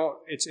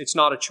it's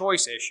not a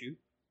choice issue.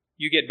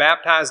 You get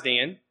baptized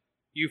in.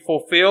 You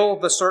fulfill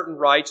the certain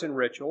rites and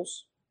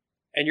rituals,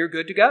 and you're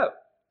good to go,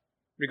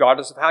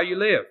 regardless of how you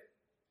live.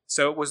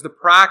 So it was the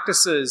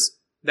practices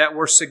that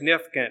were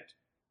significant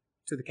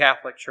to the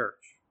Catholic Church.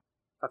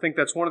 I think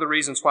that's one of the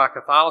reasons why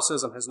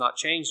Catholicism has not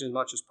changed as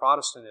much as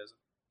Protestantism.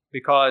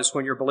 Because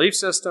when your belief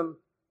system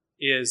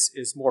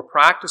is more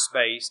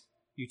practice-based,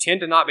 you tend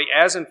to not be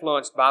as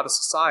influenced by the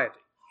society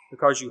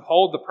because you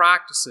hold the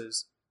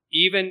practices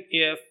even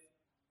if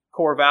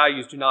core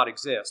values do not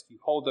exist. You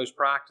hold those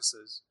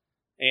practices.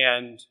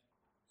 And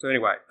so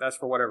anyway, that's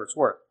for whatever it's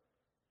worth.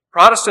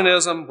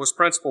 Protestantism was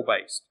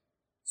principle-based.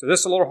 So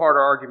this is a little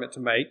harder argument to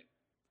make,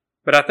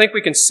 but I think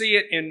we can see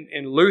it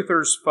in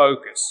Luther's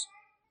focus.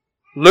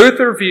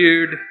 Luther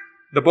viewed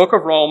the book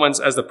of Romans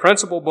as the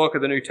principal book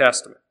of the New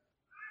Testament.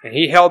 And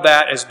he held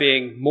that as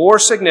being more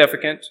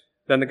significant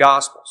than the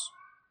Gospels.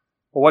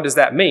 Well, what does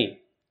that mean?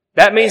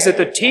 That means that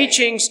the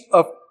teachings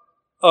of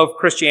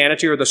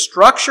Christianity, or the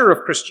structure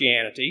of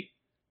Christianity,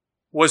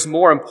 was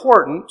more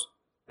important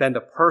than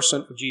the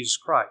person of Jesus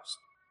Christ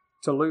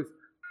to Luther.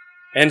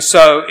 And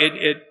so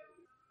it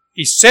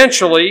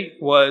essentially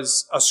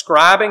was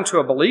ascribing to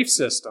a belief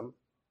system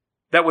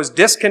that was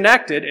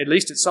disconnected, at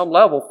least at some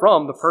level,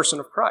 from the person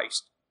of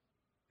Christ.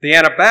 The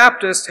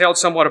Anabaptists held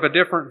somewhat of a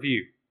different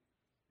view.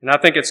 And I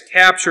think it's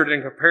captured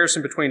in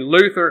comparison between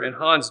Luther and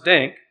Hans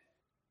Denk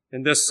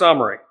in this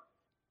summary.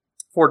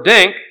 For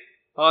Denk,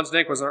 Hans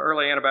Denk was an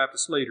early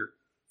Anabaptist leader.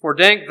 For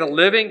Denk, the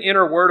living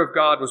inner Word of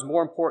God was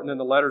more important than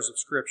the letters of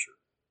Scripture.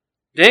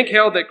 Denk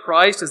held that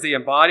Christ is the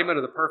embodiment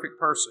of the perfect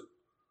person,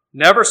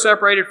 never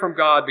separated from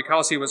God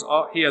because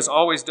he has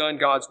always done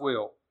God's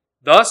will.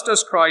 Thus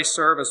does Christ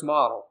serve as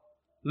model.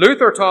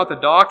 Luther taught the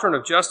doctrine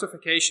of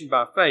justification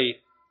by faith,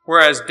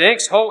 whereas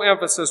Denk's whole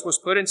emphasis was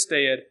put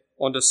instead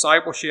on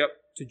discipleship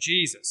to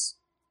Jesus.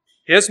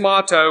 His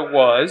motto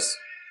was,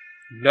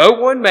 "No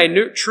one may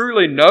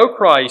truly know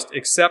Christ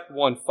except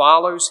one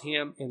follows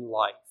Him in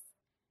life."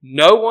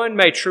 No one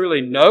may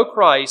truly know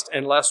Christ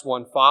unless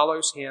one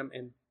follows Him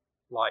in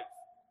life.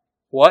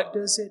 What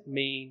does it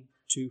mean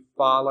to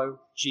follow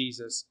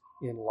Jesus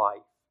in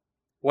life?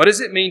 What does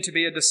it mean to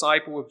be a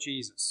disciple of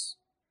Jesus?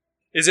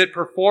 Is it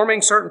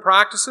performing certain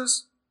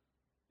practices?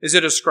 Is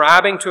it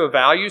ascribing to a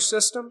value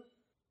system?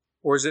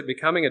 Or is it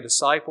becoming a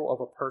disciple of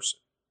a person?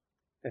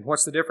 And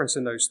what's the difference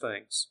in those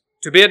things?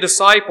 To be a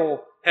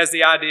disciple has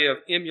the idea of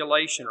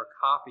emulation or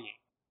copying,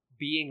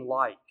 being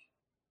like.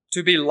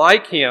 To be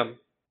like Him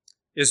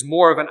is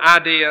more of an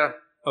idea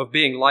of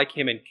being like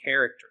Him in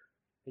character.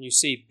 And you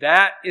see,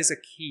 that is a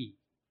key,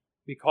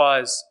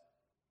 because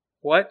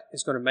what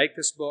is going to make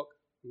this book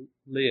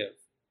live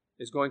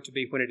is going to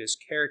be when it is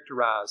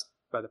characterized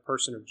by the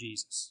person of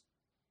Jesus.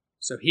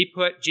 So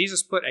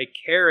Jesus put a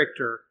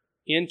character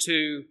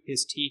into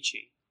His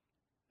teaching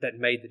that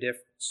made the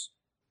difference.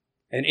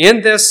 And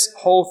in this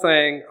whole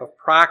thing of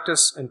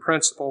practice and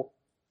principle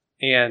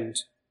and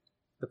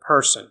the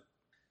person,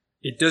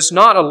 it does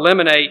not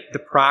eliminate the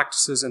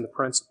practices and the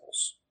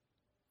principles.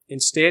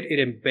 Instead, it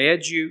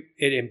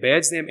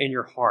embeds them in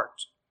your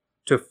heart.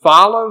 To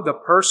follow the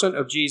person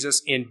of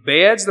Jesus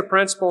embeds the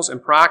principles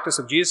and practice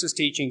of Jesus'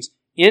 teachings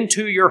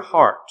into your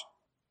heart.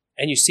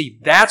 And you see,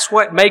 that's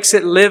what makes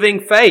it living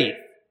faith,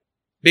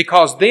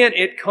 because then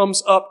it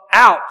comes up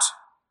out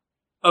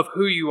of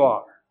who you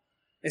are.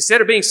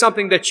 Instead of being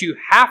something that you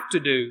have to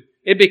do,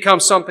 it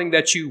becomes something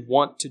that you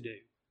want to do.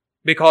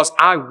 Because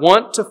I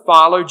want to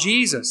follow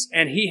Jesus,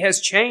 and He has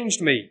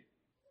changed me.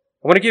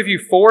 I want to give you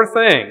 4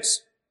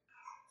 things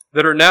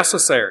that are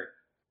necessary.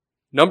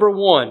 Number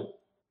 1,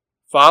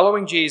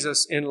 following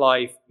Jesus in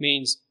life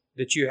means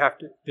that you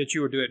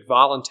will do it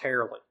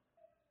voluntarily.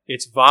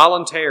 It's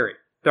voluntary.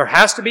 There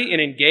has to be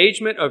an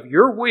engagement of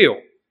your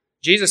will.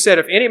 Jesus said,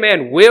 if any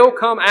man will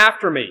come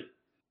after me,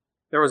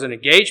 there was an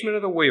engagement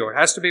of the will. It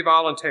has to be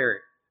voluntary.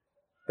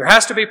 There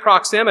has to be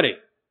proximity.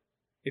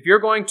 If you're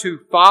going to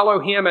follow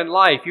Him in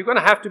life, you're going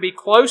to have to be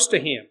close to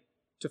Him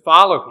to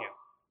follow Him.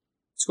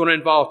 It's going to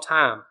involve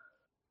time.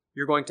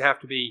 You're going to have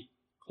to be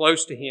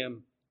close to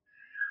Him.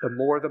 The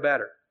more, the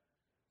better.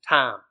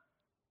 Time.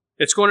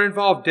 It's going to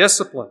involve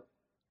discipline.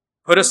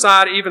 Put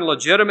aside even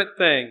legitimate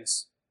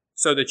things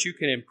so that you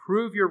can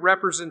improve your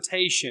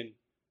representation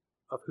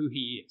of who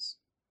He is.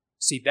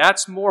 See,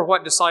 that's more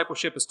what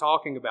discipleship is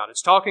talking about.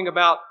 It's talking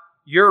about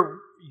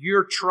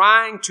you're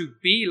trying to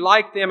be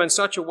like them in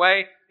such a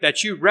way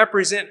that you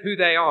represent who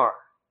they are.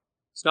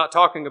 It's not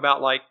talking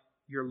about like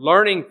you're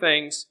learning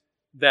things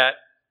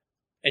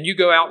and you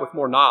go out with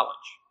more knowledge.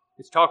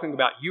 It's talking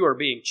about you are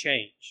being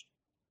changed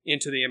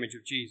into the image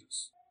of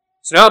Jesus.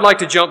 So now I'd like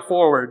to jump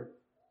forward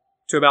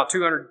to about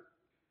 200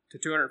 to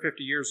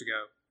 250 years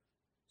ago.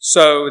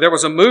 So there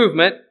was a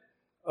movement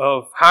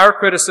of higher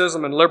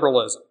criticism and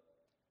liberalism,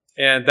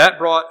 and that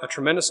brought a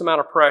tremendous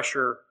amount of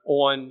pressure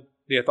on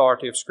the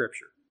authority of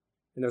Scripture.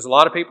 And there's a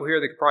lot of people here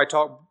that could probably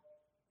talk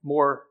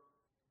more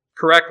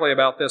correctly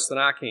about this than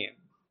I can.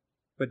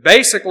 But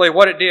basically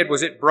what it did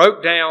was it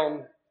broke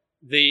down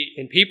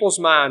in people's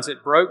minds,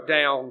 it broke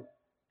down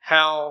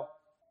how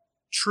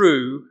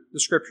true the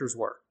Scriptures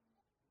were.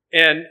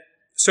 And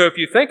so if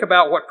you think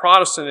about what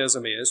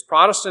Protestantism is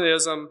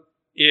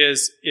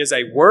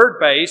a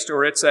word-based,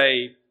 or it's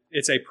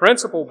a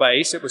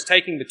principle-based. It was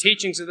taking the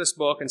teachings of this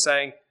book and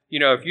saying,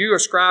 if you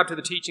ascribe to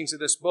the teachings of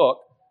this book,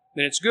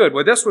 then it's good.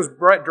 Well, this was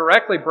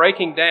directly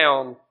breaking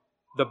down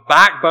the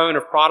backbone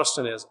of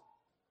Protestantism.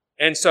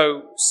 And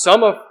so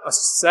a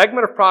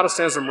segment of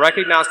Protestantism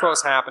recognized what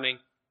was happening,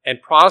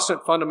 and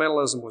Protestant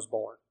fundamentalism was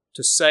born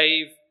to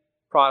save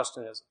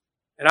Protestantism.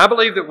 And I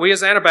believe that we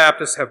as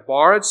Anabaptists have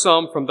borrowed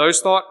some from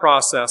those thought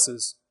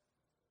processes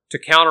to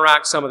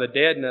counteract some of the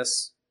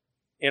deadness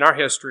in our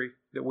history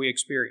that we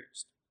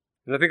experienced.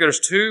 And I think there's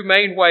 2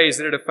 main ways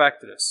that it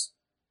affected us.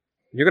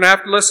 You're going to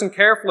have to listen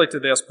carefully to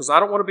this, because I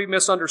don't want to be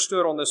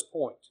misunderstood on this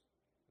point.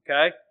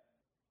 Okay?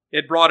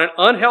 It brought an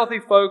unhealthy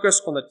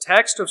focus on the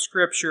text of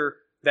Scripture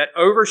that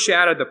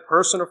overshadowed the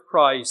person of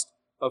Christ,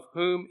 of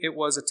whom it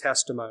was a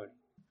testimony.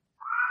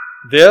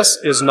 This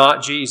is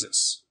not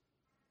Jesus.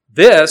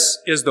 This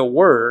is the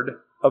word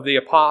of the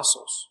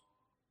apostles.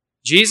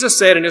 Jesus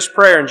said in His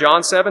prayer in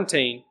John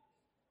 17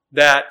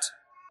 that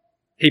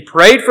He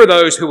prayed for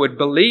those who would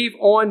believe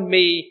on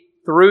Me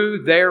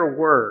through their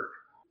word.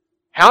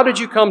 How did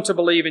you come to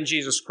believe in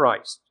Jesus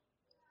Christ?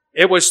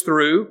 It was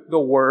through the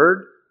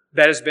word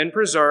that has been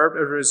preserved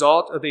as a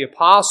result of the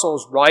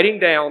apostles writing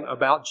down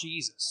about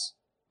Jesus.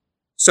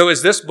 So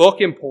is this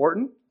book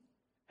important?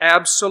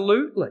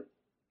 Absolutely.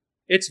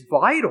 It's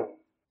vital.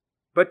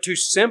 But to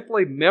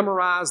simply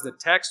memorize the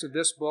text of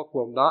this book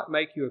will not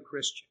make you a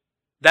Christian.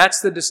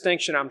 That's the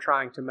distinction I'm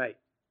trying to make.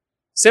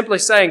 Simply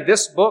saying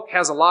this book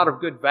has a lot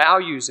of good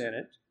values in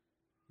it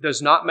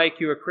does not make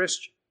you a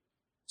Christian.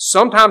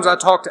 Sometimes I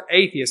talk to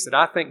atheists that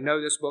I think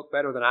know this book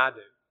better than I do,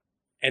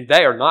 and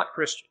they are not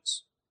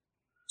Christians.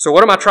 So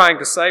what am I trying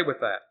to say with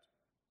that?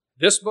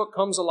 This book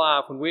comes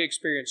alive when we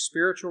experience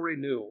spiritual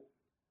renewal.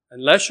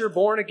 Unless you're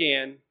born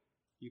again,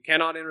 you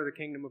cannot enter the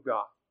kingdom of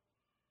God.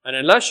 And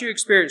unless you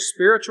experience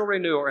spiritual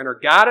renewal and are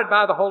guided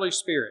by the Holy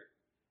Spirit,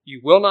 you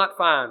will not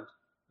find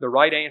the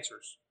right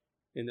answers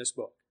in this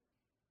book.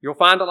 You'll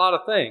find a lot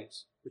of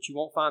things, but you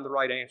won't find the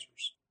right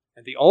answers.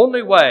 And the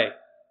only way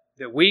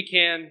that we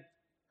can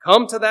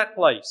come to that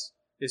place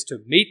is to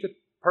meet the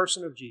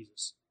person of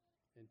Jesus.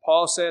 And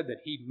Paul said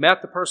that he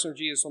met the person of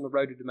Jesus on the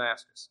road to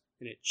Damascus,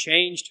 and it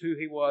changed who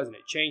he was, and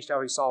it changed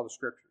how he saw the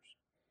Scriptures.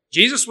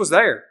 Jesus was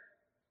there.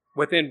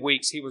 Within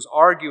weeks, he was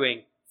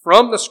arguing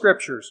from the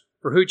Scriptures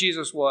for who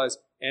Jesus was,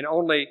 and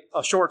only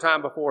a short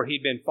time before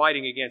he'd been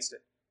fighting against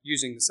it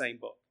using the same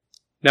book.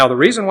 Now, the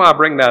reason why I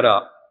bring that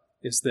up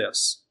is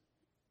this.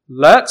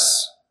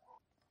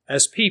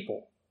 As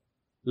people,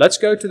 let's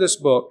go to this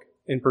book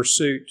in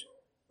pursuit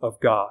of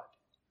God,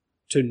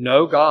 to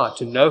know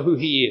who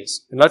He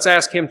is. And let's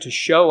ask Him to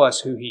show us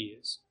who He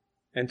is.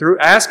 And through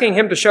asking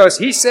Him to show us,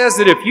 He says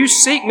that if you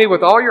seek me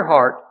with all your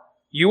heart,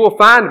 you will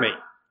find me.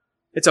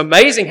 It's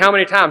amazing how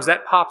many times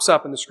that pops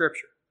up in the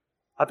Scripture.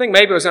 I think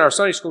maybe it was in our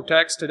Sunday school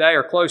text today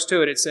or close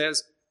to it. It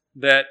says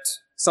that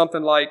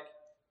something like,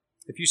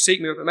 if you seek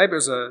me with, maybe it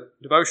was a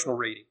devotional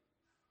reading.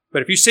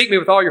 But if you seek me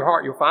with all your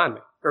heart, you'll find me.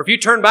 Or if you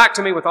turn back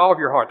to me with all of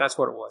your heart, that's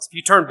what it was. If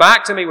you turn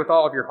back to me with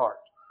all of your heart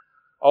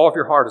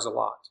is a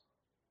lot.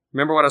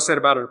 Remember what I said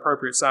about an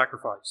appropriate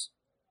sacrifice.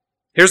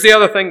 Here's the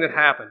other thing that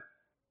happened.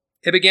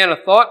 It began a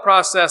thought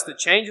process that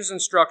changes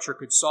in structure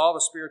could solve a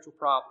spiritual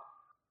problem.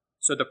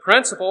 So the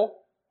principle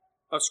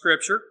of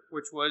Scripture,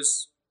 which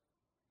was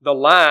the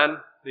line,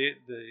 the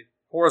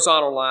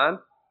horizontal line,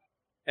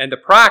 and the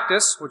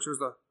practice, which was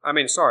the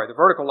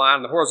vertical line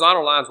and the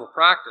horizontal lines were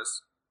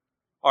practice,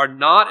 are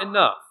not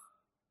enough.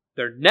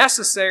 They're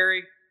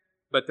necessary,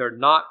 but they're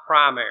not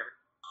primary.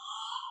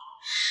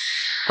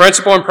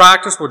 Principle and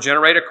practice will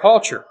generate a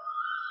culture.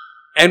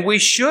 And we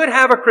should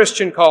have a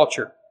Christian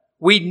culture.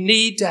 We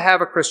need to have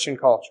a Christian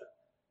culture.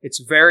 It's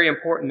very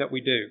important that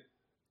we do.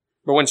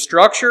 But when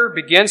structure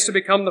begins to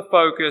become the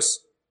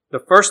focus, the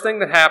first thing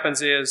that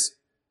happens is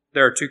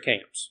there are two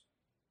camps.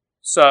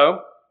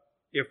 So,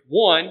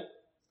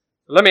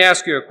 let me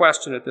ask you a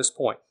question at this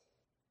point.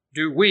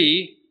 Do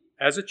we,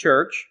 as a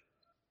church,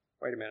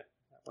 wait a minute,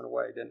 that went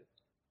away, didn't it?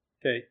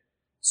 Okay.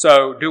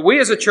 So, do we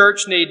as a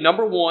church need,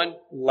 number one,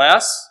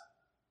 less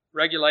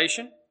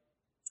regulation,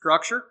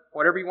 structure,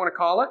 whatever you want to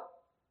call it?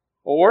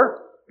 Or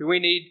do we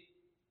need,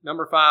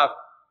 number 5,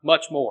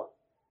 much more?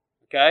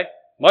 Okay?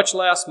 Much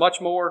less, much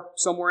more,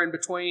 somewhere in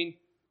between.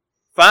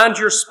 Find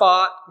your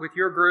spot with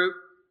your group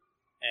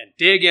and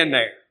dig in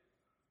there.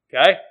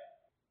 Okay?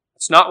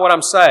 That's not what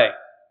I'm saying.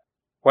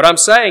 What I'm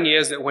saying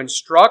is that when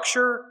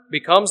structure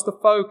becomes the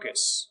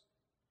focus,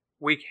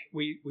 we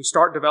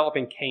start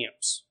developing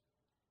camps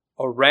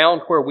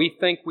around where we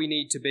think we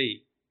need to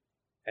be.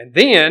 And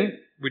then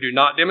we do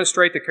not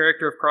demonstrate the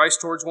character of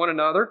Christ towards one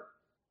another.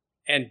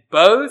 And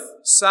both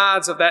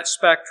sides of that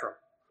spectrum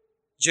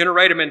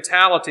generate a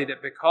mentality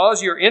that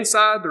because you're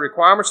inside the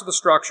requirements of the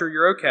structure,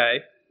 you're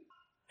okay.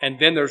 And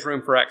then there's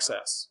room for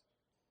excess.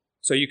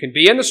 So you can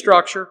be in the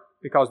structure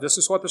because this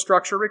is what the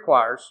structure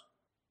requires.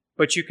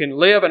 But you can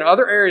live in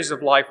other areas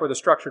of life where the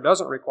structure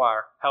doesn't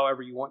require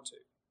however you want to.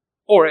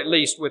 Or at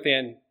least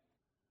within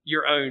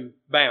your own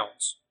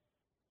bounds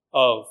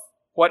of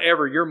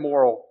whatever your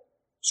moral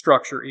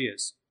structure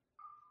is.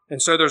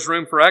 And so there's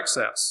room for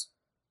excess.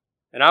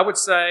 And I would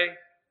say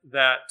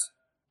that,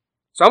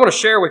 so I want to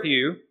share with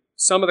you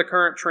some of the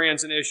current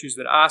trends and issues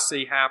that I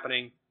see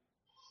happening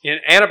in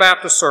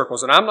Anabaptist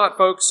circles. And I'm not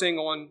focusing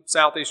on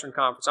Southeastern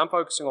Conference. I'm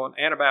focusing on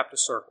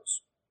Anabaptist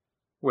circles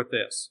with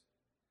this.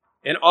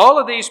 And all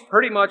of these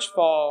pretty much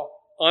fall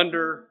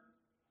under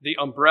the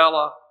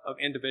umbrella of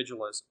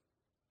individualism.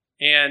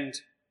 And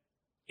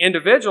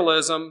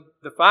individualism,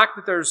 the fact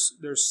that there's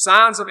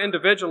signs of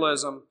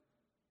individualism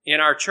in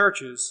our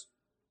churches,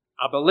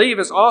 I believe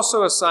is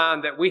also a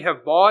sign that we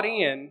have bought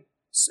in,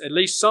 at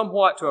least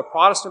somewhat, to a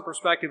Protestant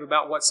perspective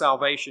about what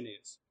salvation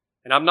is.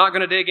 And I'm not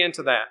going to dig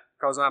into that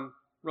because I'm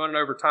running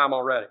over time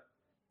already.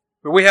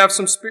 But we have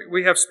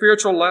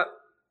spiritual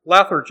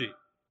lethargy.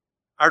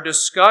 Our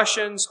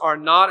discussions are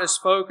not as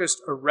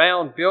focused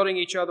around building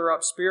each other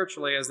up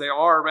spiritually as they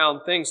are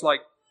around things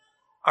like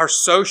our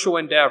social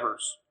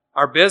endeavors,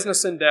 our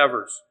business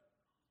endeavors,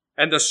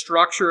 and the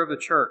structure of the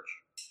church.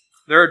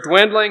 There are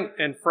dwindling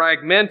and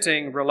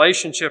fragmenting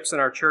relationships in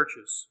our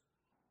churches.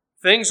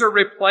 Things are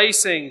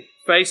replacing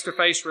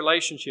face-to-face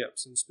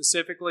relationships, and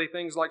specifically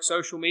things like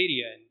social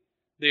media and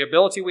the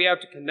ability we have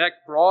to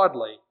connect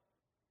broadly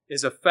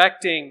is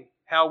affecting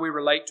how we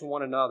relate to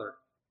one another.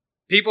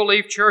 People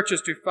leave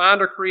churches to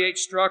find or create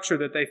structure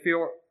that they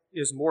feel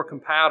is more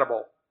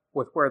compatible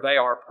with where they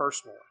are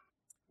personally.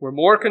 We're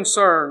more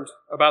concerned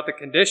about the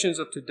conditions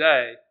of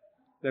today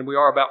than we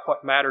are about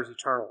what matters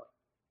eternally.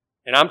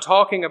 And I'm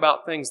talking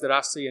about things that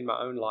I see in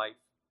my own life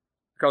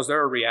because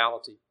they're a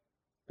reality.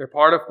 They're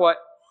part of what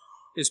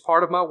is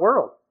part of my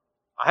world.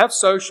 I have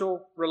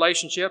social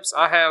relationships.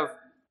 I have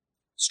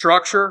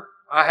structure.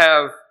 I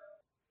have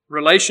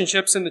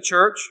relationships in the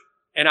church.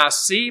 And I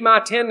see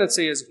my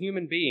tendency as a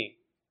human being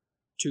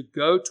to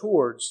go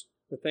towards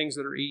the things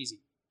that are easy.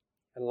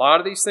 And a lot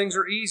of these things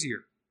are easier.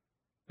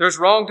 There's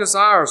wrong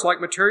desires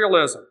like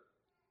materialism,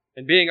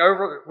 and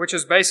which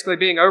is basically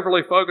being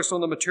overly focused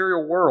on the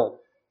material world.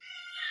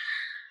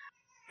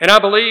 And I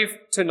believe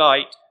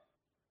tonight,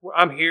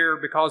 I'm here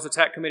because the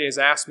Tech Committee has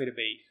asked me to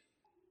be.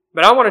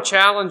 But I want to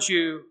challenge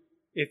you,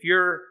 if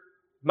you're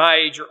my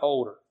age or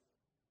older,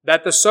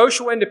 that the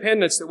social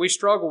independence that we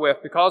struggle with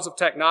because of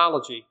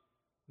technology,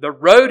 the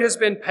road has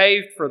been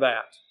paved for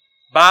that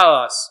by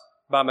us,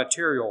 by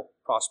material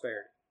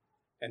prosperity.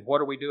 And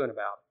what are we doing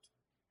about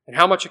it? And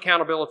how much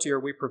accountability are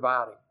we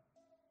providing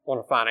on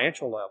a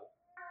financial level?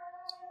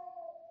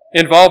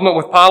 Involvement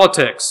with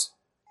politics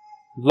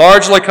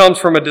largely comes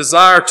from a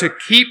desire to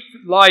keep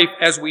life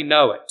as we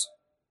know it.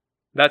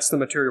 That's the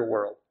material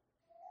world.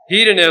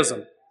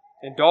 Hedonism,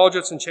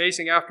 indulgence and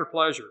chasing after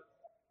pleasure.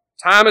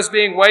 Time is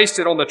being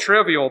wasted on the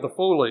trivial, the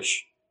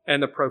foolish,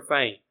 and the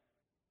profane.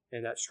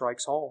 And that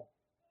strikes home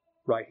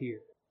right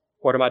here.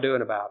 What am I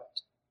doing about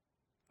it?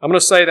 I'm going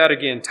to say that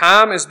again.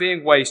 Time is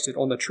being wasted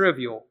on the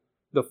trivial,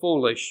 the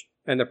foolish,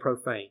 and the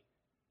profane.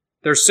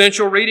 There's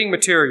sensual reading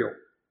material.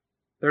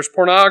 There's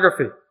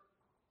pornography.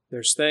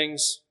 There's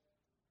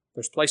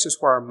places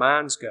where our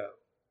minds go,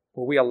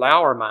 where we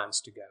allow our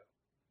minds to go,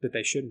 that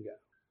they shouldn't go.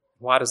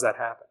 Why does that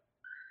happen?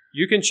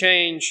 You can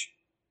change,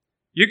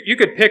 you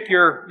could pick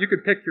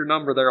your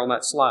number there on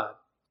that slide,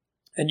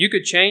 and you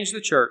could change the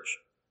church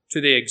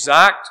to the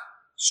exact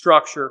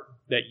structure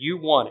that you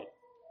wanted.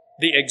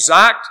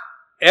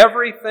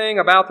 Everything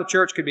about the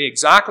church could be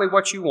exactly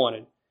what you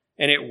wanted,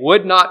 and it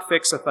would not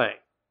fix a thing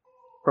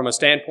from a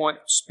standpoint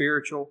of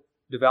spiritual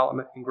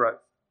development and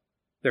growth.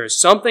 There is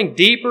something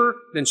deeper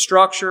than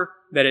structure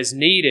that is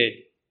needed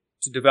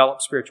to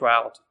develop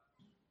spirituality.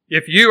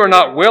 If you are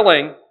not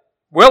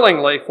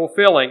willingly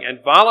fulfilling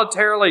and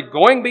voluntarily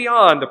going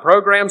beyond the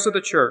programs of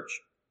the church,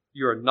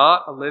 you are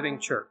not a living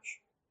church.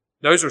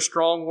 Those are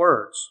strong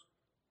words.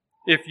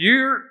 If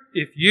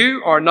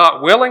you are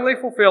not willingly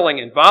fulfilling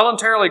and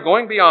voluntarily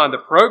going beyond the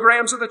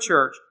programs of the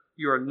church,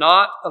 you are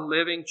not a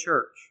living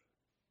church.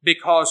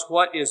 Because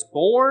what is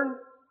born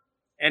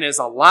and is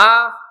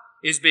alive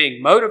is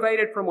being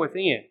motivated from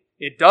within.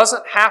 It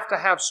doesn't have to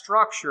have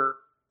structure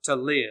to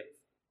live,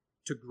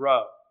 to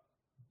grow.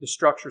 The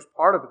structure is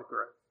part of the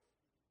growth,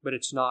 but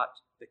it's not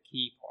the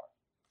key part.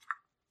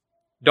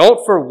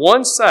 Don't for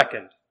 1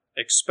 second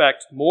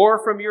expect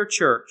more from your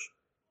church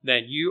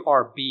than you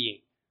are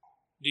being.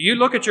 Do you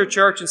look at your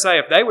church and say,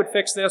 if they would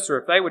fix this or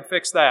if they would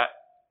fix that,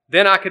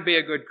 then I could be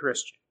a good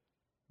Christian.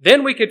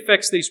 Then we could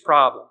fix these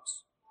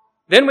problems.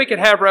 Then we could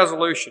have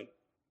resolution.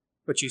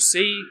 But you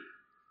see,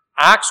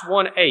 Acts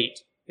 1:8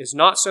 is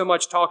not so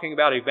much talking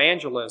about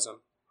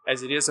evangelism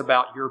as it is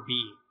about your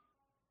being.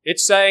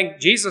 It's saying,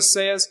 Jesus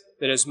says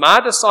that as my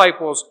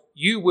disciples,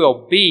 you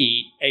will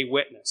be a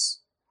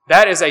witness.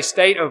 That is a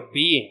state of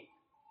being.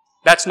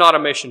 That's not a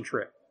mission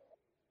trip.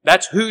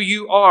 That's who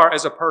you are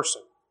as a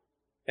person.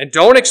 And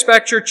don't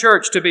expect your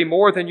church to be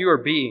more than you are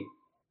being.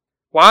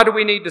 Why do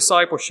we need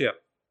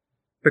discipleship?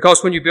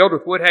 Because when you build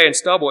with wood, hay, and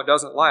stubble, it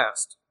doesn't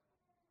last.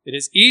 It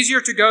is easier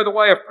to go the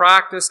way of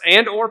practice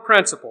and or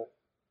principle,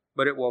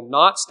 but it will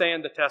not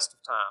stand the test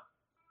of time.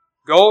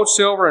 Gold,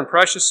 silver, and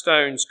precious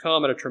stones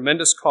come at a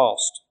tremendous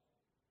cost.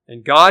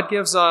 And God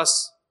gives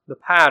us the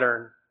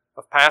pattern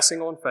of passing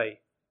on faith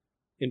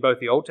in both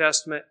the Old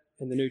Testament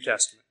and the New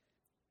Testament.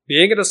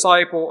 Being a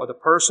disciple of the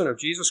person of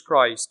Jesus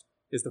Christ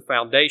is the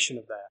foundation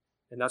of that.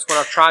 And that's what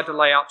I've tried to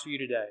lay out to you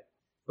today.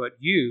 But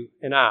you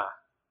and I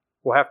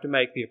will have to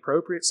make the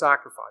appropriate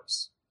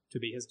sacrifice to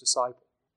be His disciple.